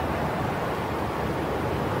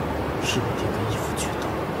是我爹跟义父决斗，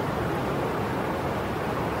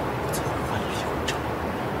我才会患了离魂症。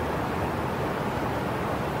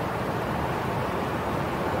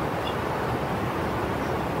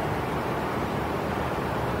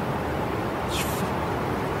义父，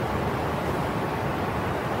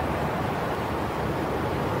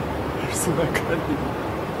儿子来看你了，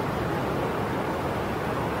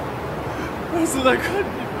儿子来看你了。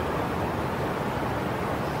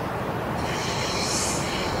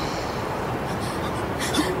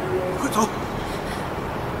快走！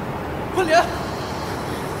万莲，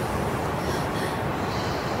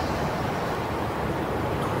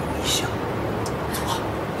一下，走吧，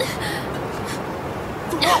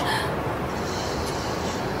走吧。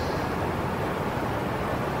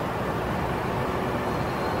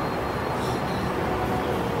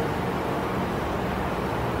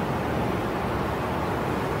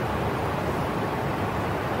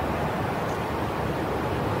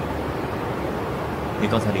你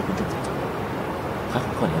刚才离魂正在做，还好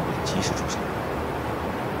幻莲为了及时出手，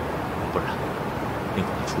不然那会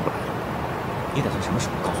儿他出不来了。你打算什么时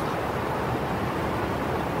候告诉他？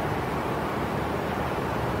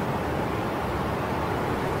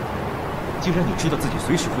既然你知道自己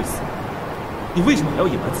随时会死，你为什么还要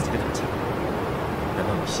隐瞒自己的感情？难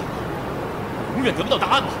道你希望我永远得不到答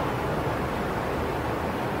案吗？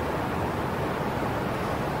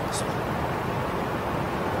算了，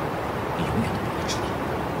你永远都不会知道。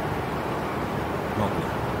茂姑娘，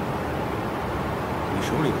你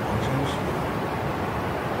手里的黄山是？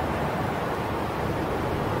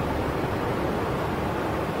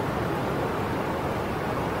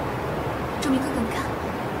仲明哥哥，你看，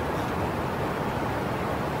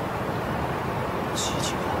七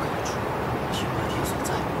情花开处，天外天所在。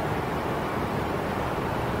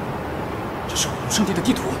这是五龙圣地的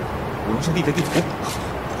地图。五龙圣地的地图。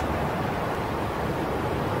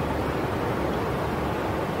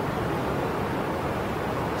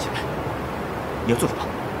前辈，你要做什么？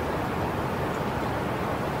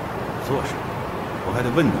做什么？我还得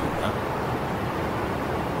问你呢。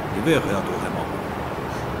你为何要毒害茂姑娘？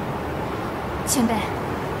前辈，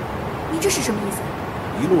您这是什么意思？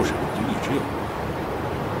一路上我就一直有。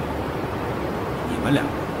你们两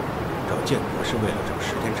个找剑阁是为了找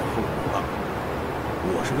石天成和武龙帮，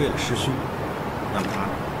我是为了师兄。那么他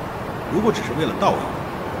呢？如果只是为了道义，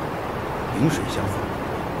萍水相逢，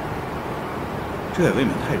这也未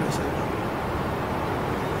免太热血了。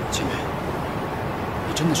前辈，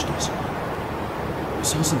你真的是动心了？我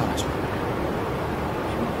相信纳兰兄弟。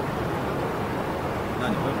那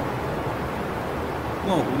你问我，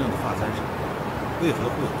茂姑娘的发簪上为何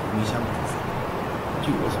会有荼蘼香的图法？据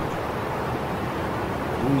我所知，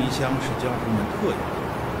荼蘼香是江湖门特有的，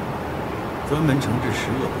专门惩治十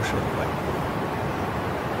恶不赦的坏人。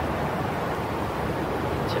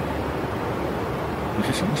前辈，你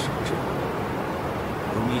是什么时候知道的？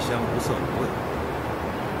荼蘼香无色无味，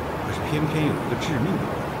可是偏偏有一个致命的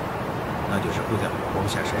怪，那就是会在火光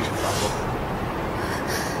下闪闪发光。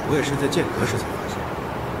我也是在剑阁时才发现，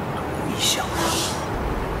荼蘼香啊，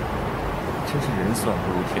真是人算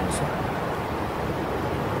不如天算。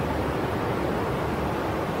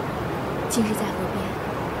今日在河边，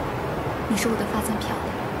你说我的发簪漂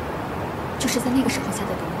亮，就是在那个时候下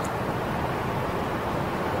的毒吗？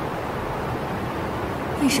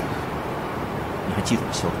为什么？你还记得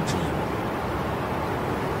我效忠之意吗？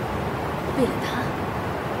为了他。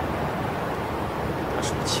她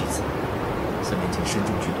是我妻子，3年前身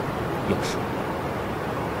中剧毒，要是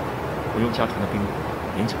我用家传的冰火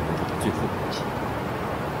勉强留住她最后的气。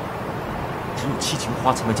只有七情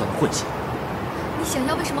花才能将她唤醒。你想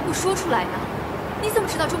要为什么不说出来呢？你怎么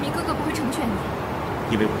知道仲明哥哥不会成全你？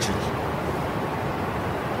因为我知道，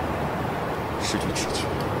失去至亲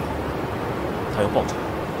的同胞，他要报仇。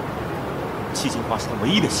七情花是他唯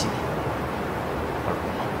一的希望，而我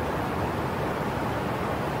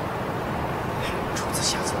出此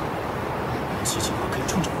下策。七情花可以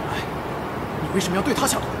冲着我来，你为什么要对他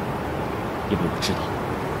下毒？因为我知道，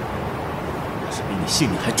他是比你性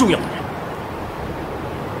命还重要的人。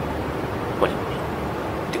万里无名，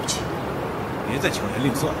对不起。别再巧言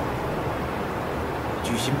令色了。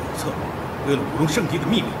居心叵测，为了武龙圣地的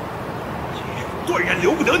秘密，今日断然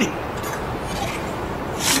留不得你。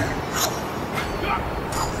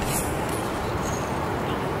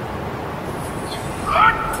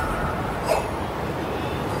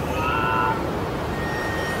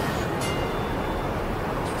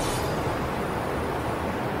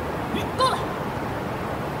够了！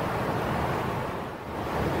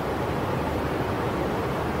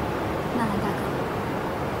纳兰大哥，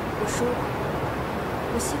我说了，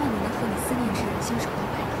我希望你能和你思念之人相守到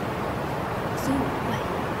白头，所以我不怪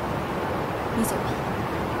你。你走吧，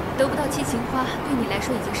得不到七情花对你来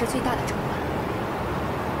说已经是最大的惩罚。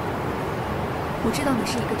我知道你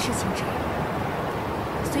是一个痴情之人，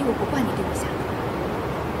所以我不怪你对我下毒。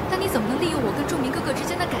但你怎么能利用我跟仲明哥哥之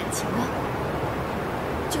间的感情呢？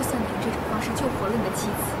就算你用这种方式救活了你的妻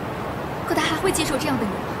子，可他还会接受这样的你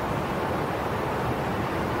吗？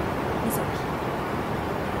你走吧，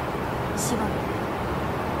希望我们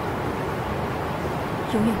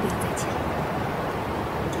永远不要再见。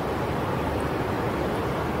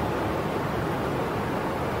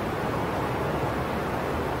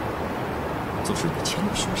纵使你的前路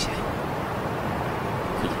凶险，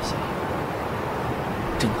可眼下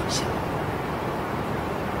真的很像。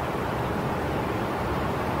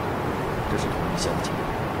这是荼蘼香的剑，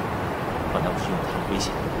反倒是用它来威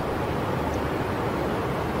胁你。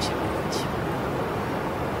我想你分清，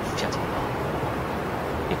服下剑药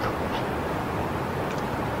也可无吧。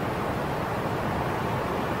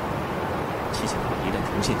七情花一旦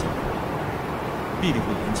重现江湖，必定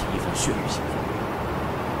会引起一番血雨腥风。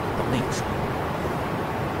到那个时候，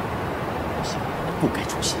我希望你能不该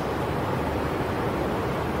出现，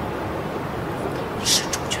活该一世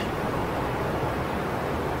主权。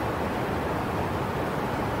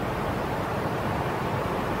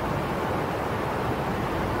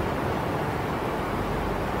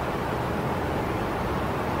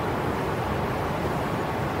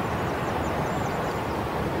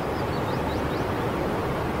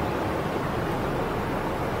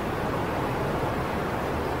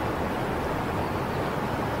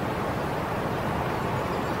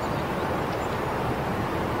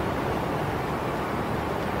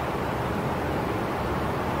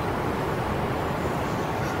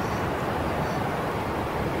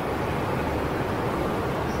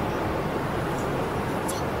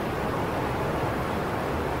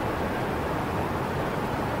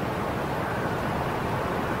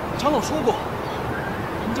长老说过，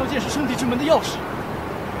银蛟剑是圣地之门的钥匙。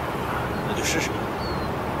那就试试吧。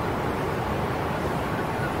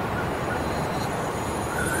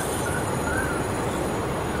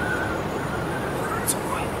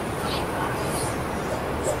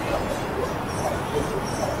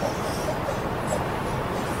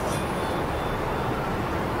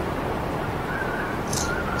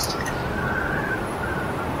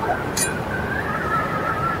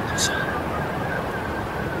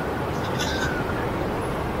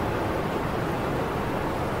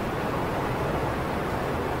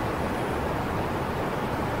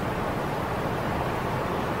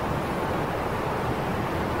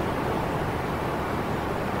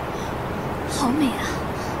好美啊，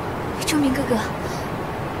仲明哥哥。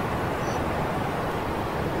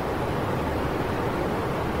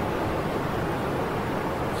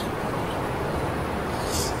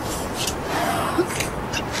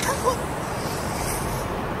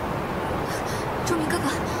仲明哥哥，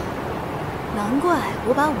难怪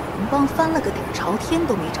我把五龙帮翻了个底儿朝天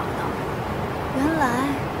都没找到，原来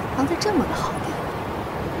藏在这么个好地方。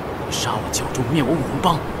你杀我教主，灭我五龙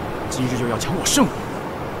帮，今日就要抢我圣物。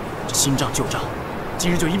这新账旧账，今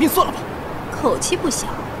日就一并算了吧。口气不小，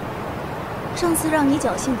上次让你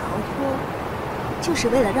侥幸逃脱，就是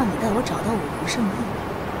为了让你带我找到五龙圣域，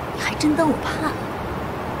你还真当我怕了？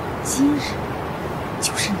今日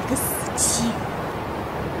就是你的死期！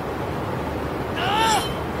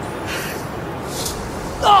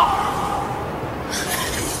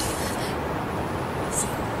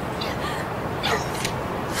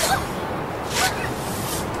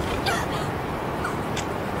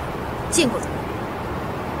见过主公。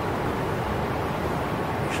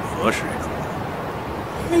是何时主公？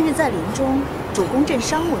那日在林中，主公镇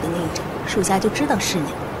伤我的那一trận，属下就知道是你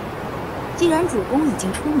了。既然主公已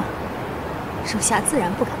经出马，属下自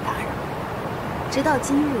然不敢打扰，直到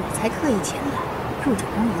今日才特意前来，助主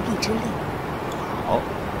公一臂之力。好，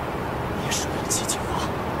也是为了七情花。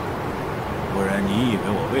不然你以为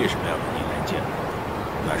我为什么要跟你来见我？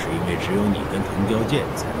那是因为只有你跟藤雕剑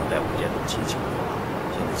才能带我见到七情花。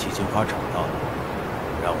现在七情花找到了，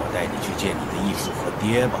让我带你去见你的义父和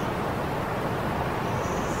爹吧。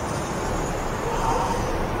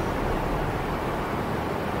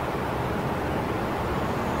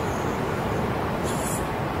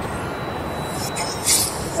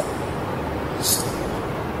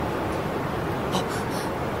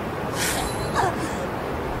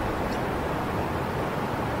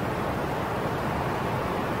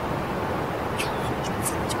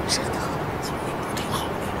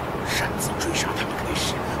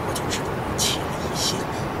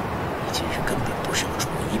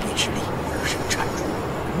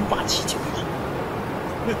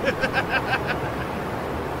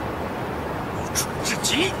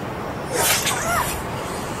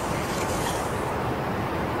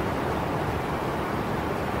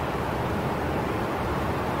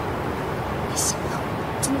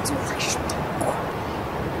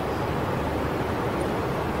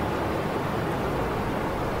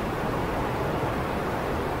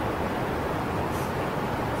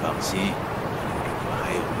放心，留着你们还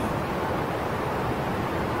有用。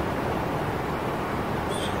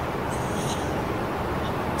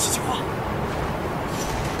七情花，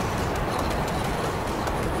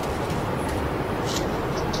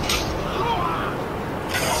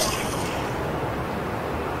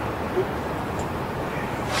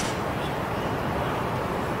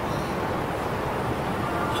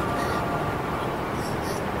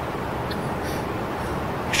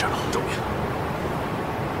没事了，周明。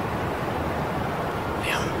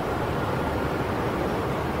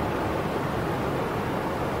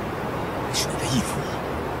是你的义父，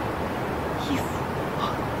义父啊！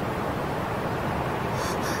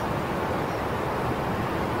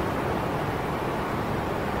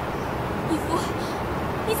义父，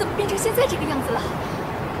你怎么变成现在这个样子了？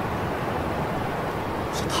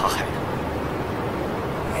是他害的。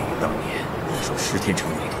当年我受石天城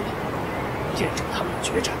委托，见证他们的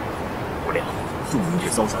决战，不料众人也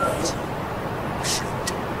遭到危机，是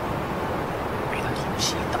这被他偷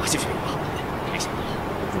袭打下悬崖，没想到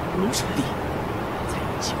入五龙神力，才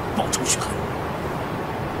有机会报仇雪恨。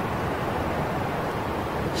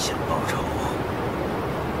想报仇，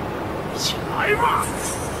一起来吧！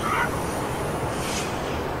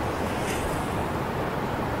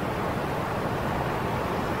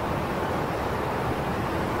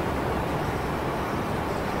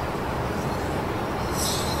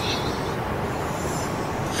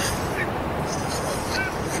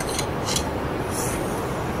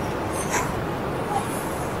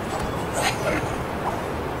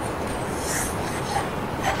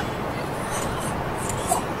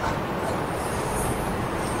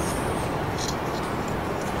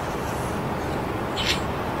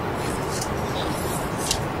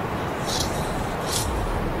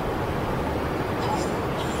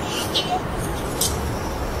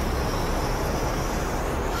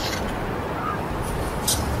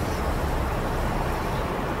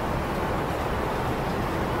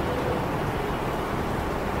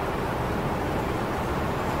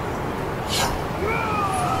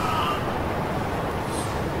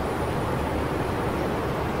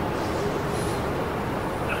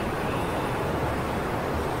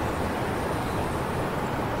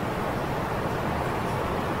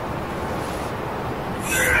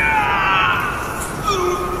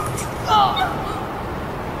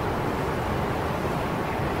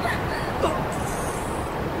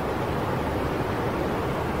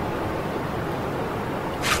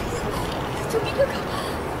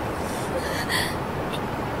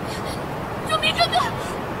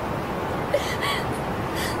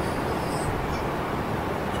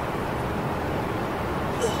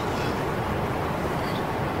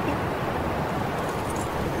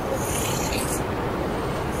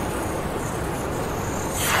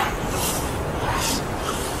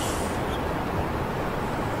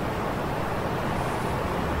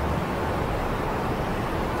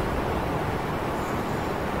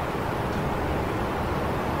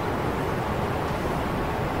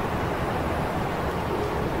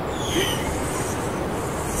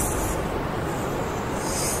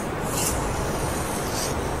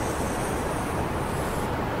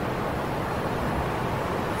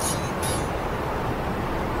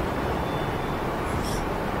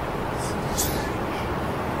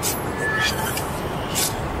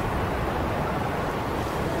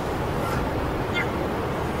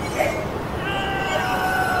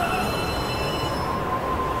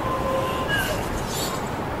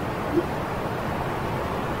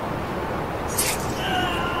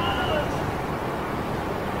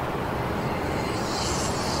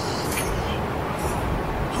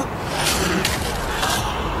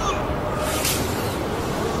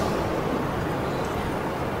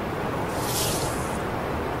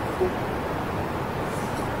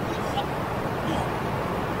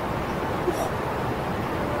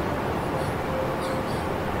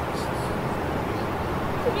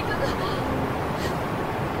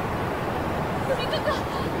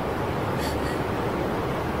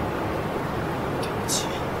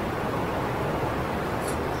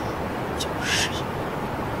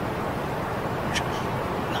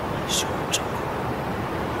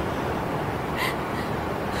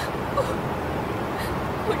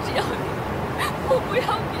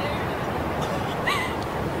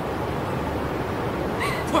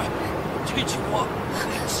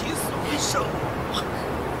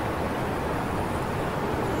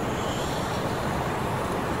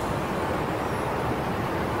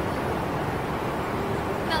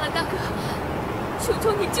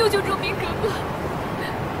救救仲明哥哥！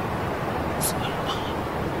算了吧，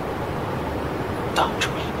大锤，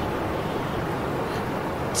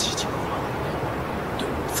七情花对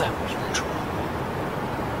我再无用处，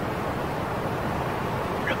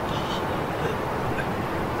让他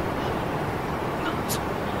拿走。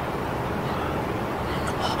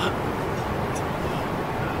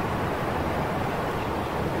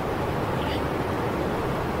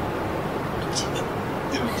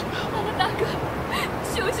阿兰大哥，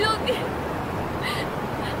求求你！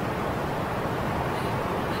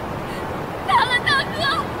纳兰大哥，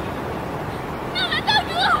纳兰大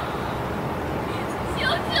哥，求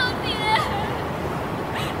求你！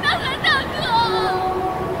纳兰大哥，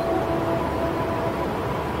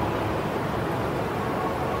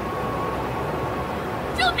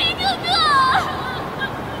仲明哥哥！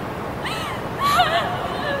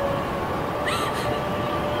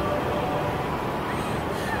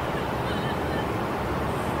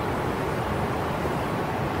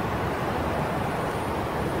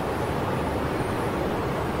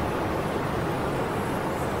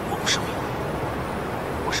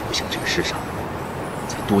不想这个世上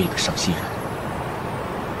再多一个伤心人。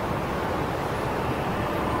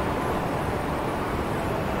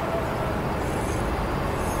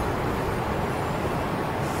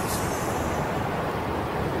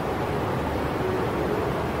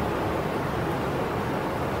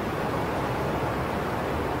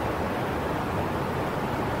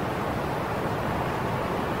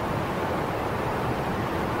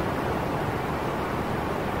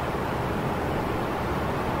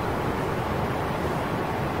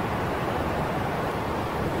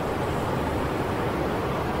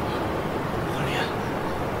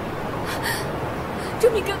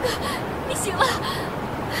仲明哥哥，你醒了！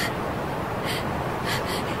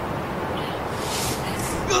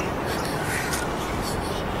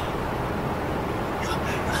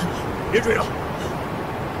别追了，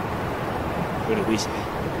河里危险，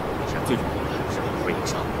眼下最重要的是好好养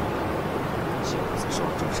伤。受了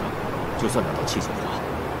重伤，就算拿到七情花，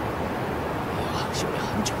也要修炼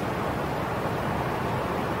很久。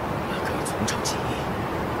还可以从长计议。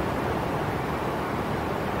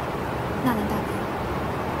纳兰大哥，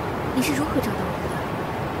你是如何找到我的？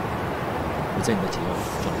我在你的解药里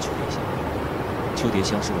放了秋蝶香，秋蝶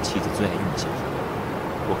香是我妻子最爱用的香粉，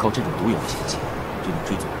我靠这种独有的香气就能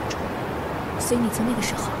追踪人证。所以你从那个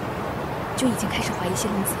时候就已经开始怀疑谢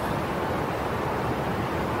龙子了？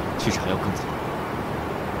其实还要更早，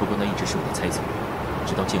不过那一直是我的猜测，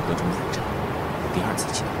直到剑阁中火战，第二次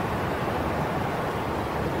启动。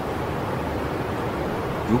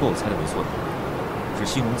如果我猜的没错的话，是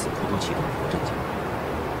新龙子偷偷启动火阵剑，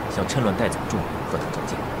想趁乱带走众人和唐长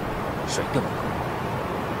剑，甩掉我。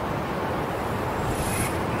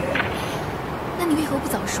那你为何不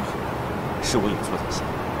早说？是我有错在先。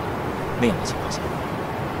那样的情况下，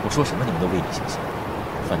我说什么你们都未必相信，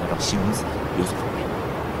反倒让新龙子有所防备。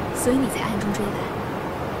所以你才暗中追来。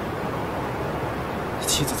你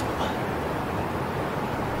妻子怎么办？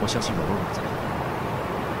我相信柔柔在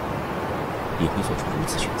也会做出如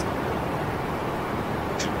此选择。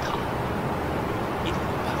至于他，一定会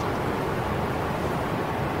有办法的。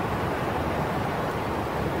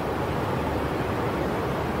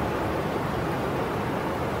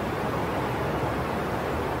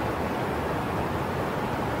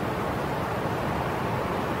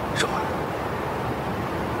柔儿，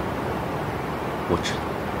我知道，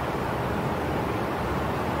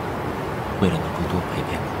为了能够多陪陪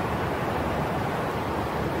我，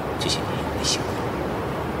这些年你辛苦了。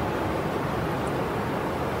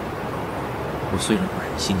我虽然不忍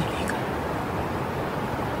心你离开，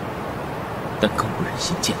但更不忍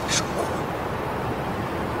心见你受苦。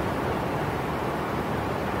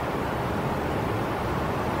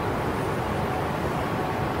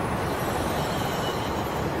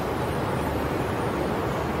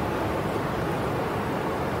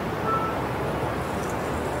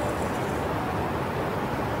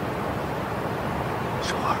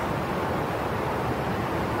柔儿，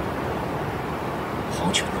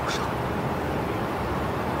黄泉路上，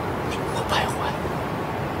你我徘徊，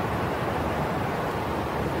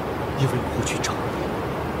因为我会去找你。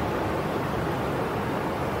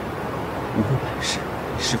无论来世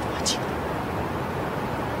你是否还记得，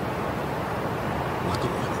我都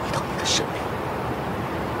会回到你的身边。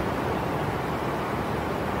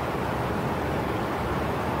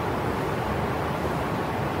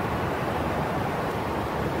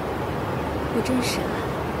我真傻，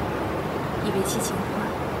以为七情花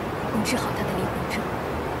能治好他的离魂症。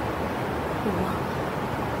我忘了，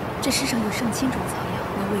这世上有上千种草药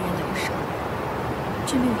能为人疗伤，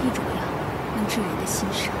却没有一种药能治人的心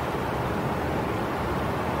伤。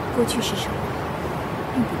过去是什么，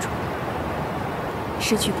并不重要。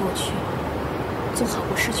失去过去，总好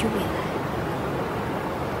过失去未来。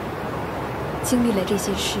经历了这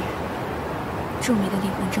些事，仲明的离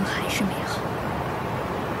魂症还是没好。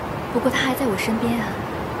不过他还在我身边啊，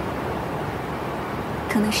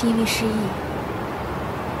可能是因为失忆，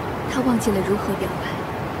他忘记了如何表白。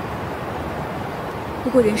不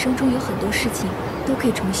过人生中有很多事情都可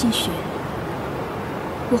以重新学，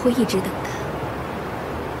我会一直等他。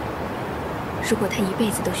如果他一辈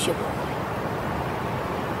子都学不会，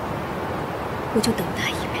我就等他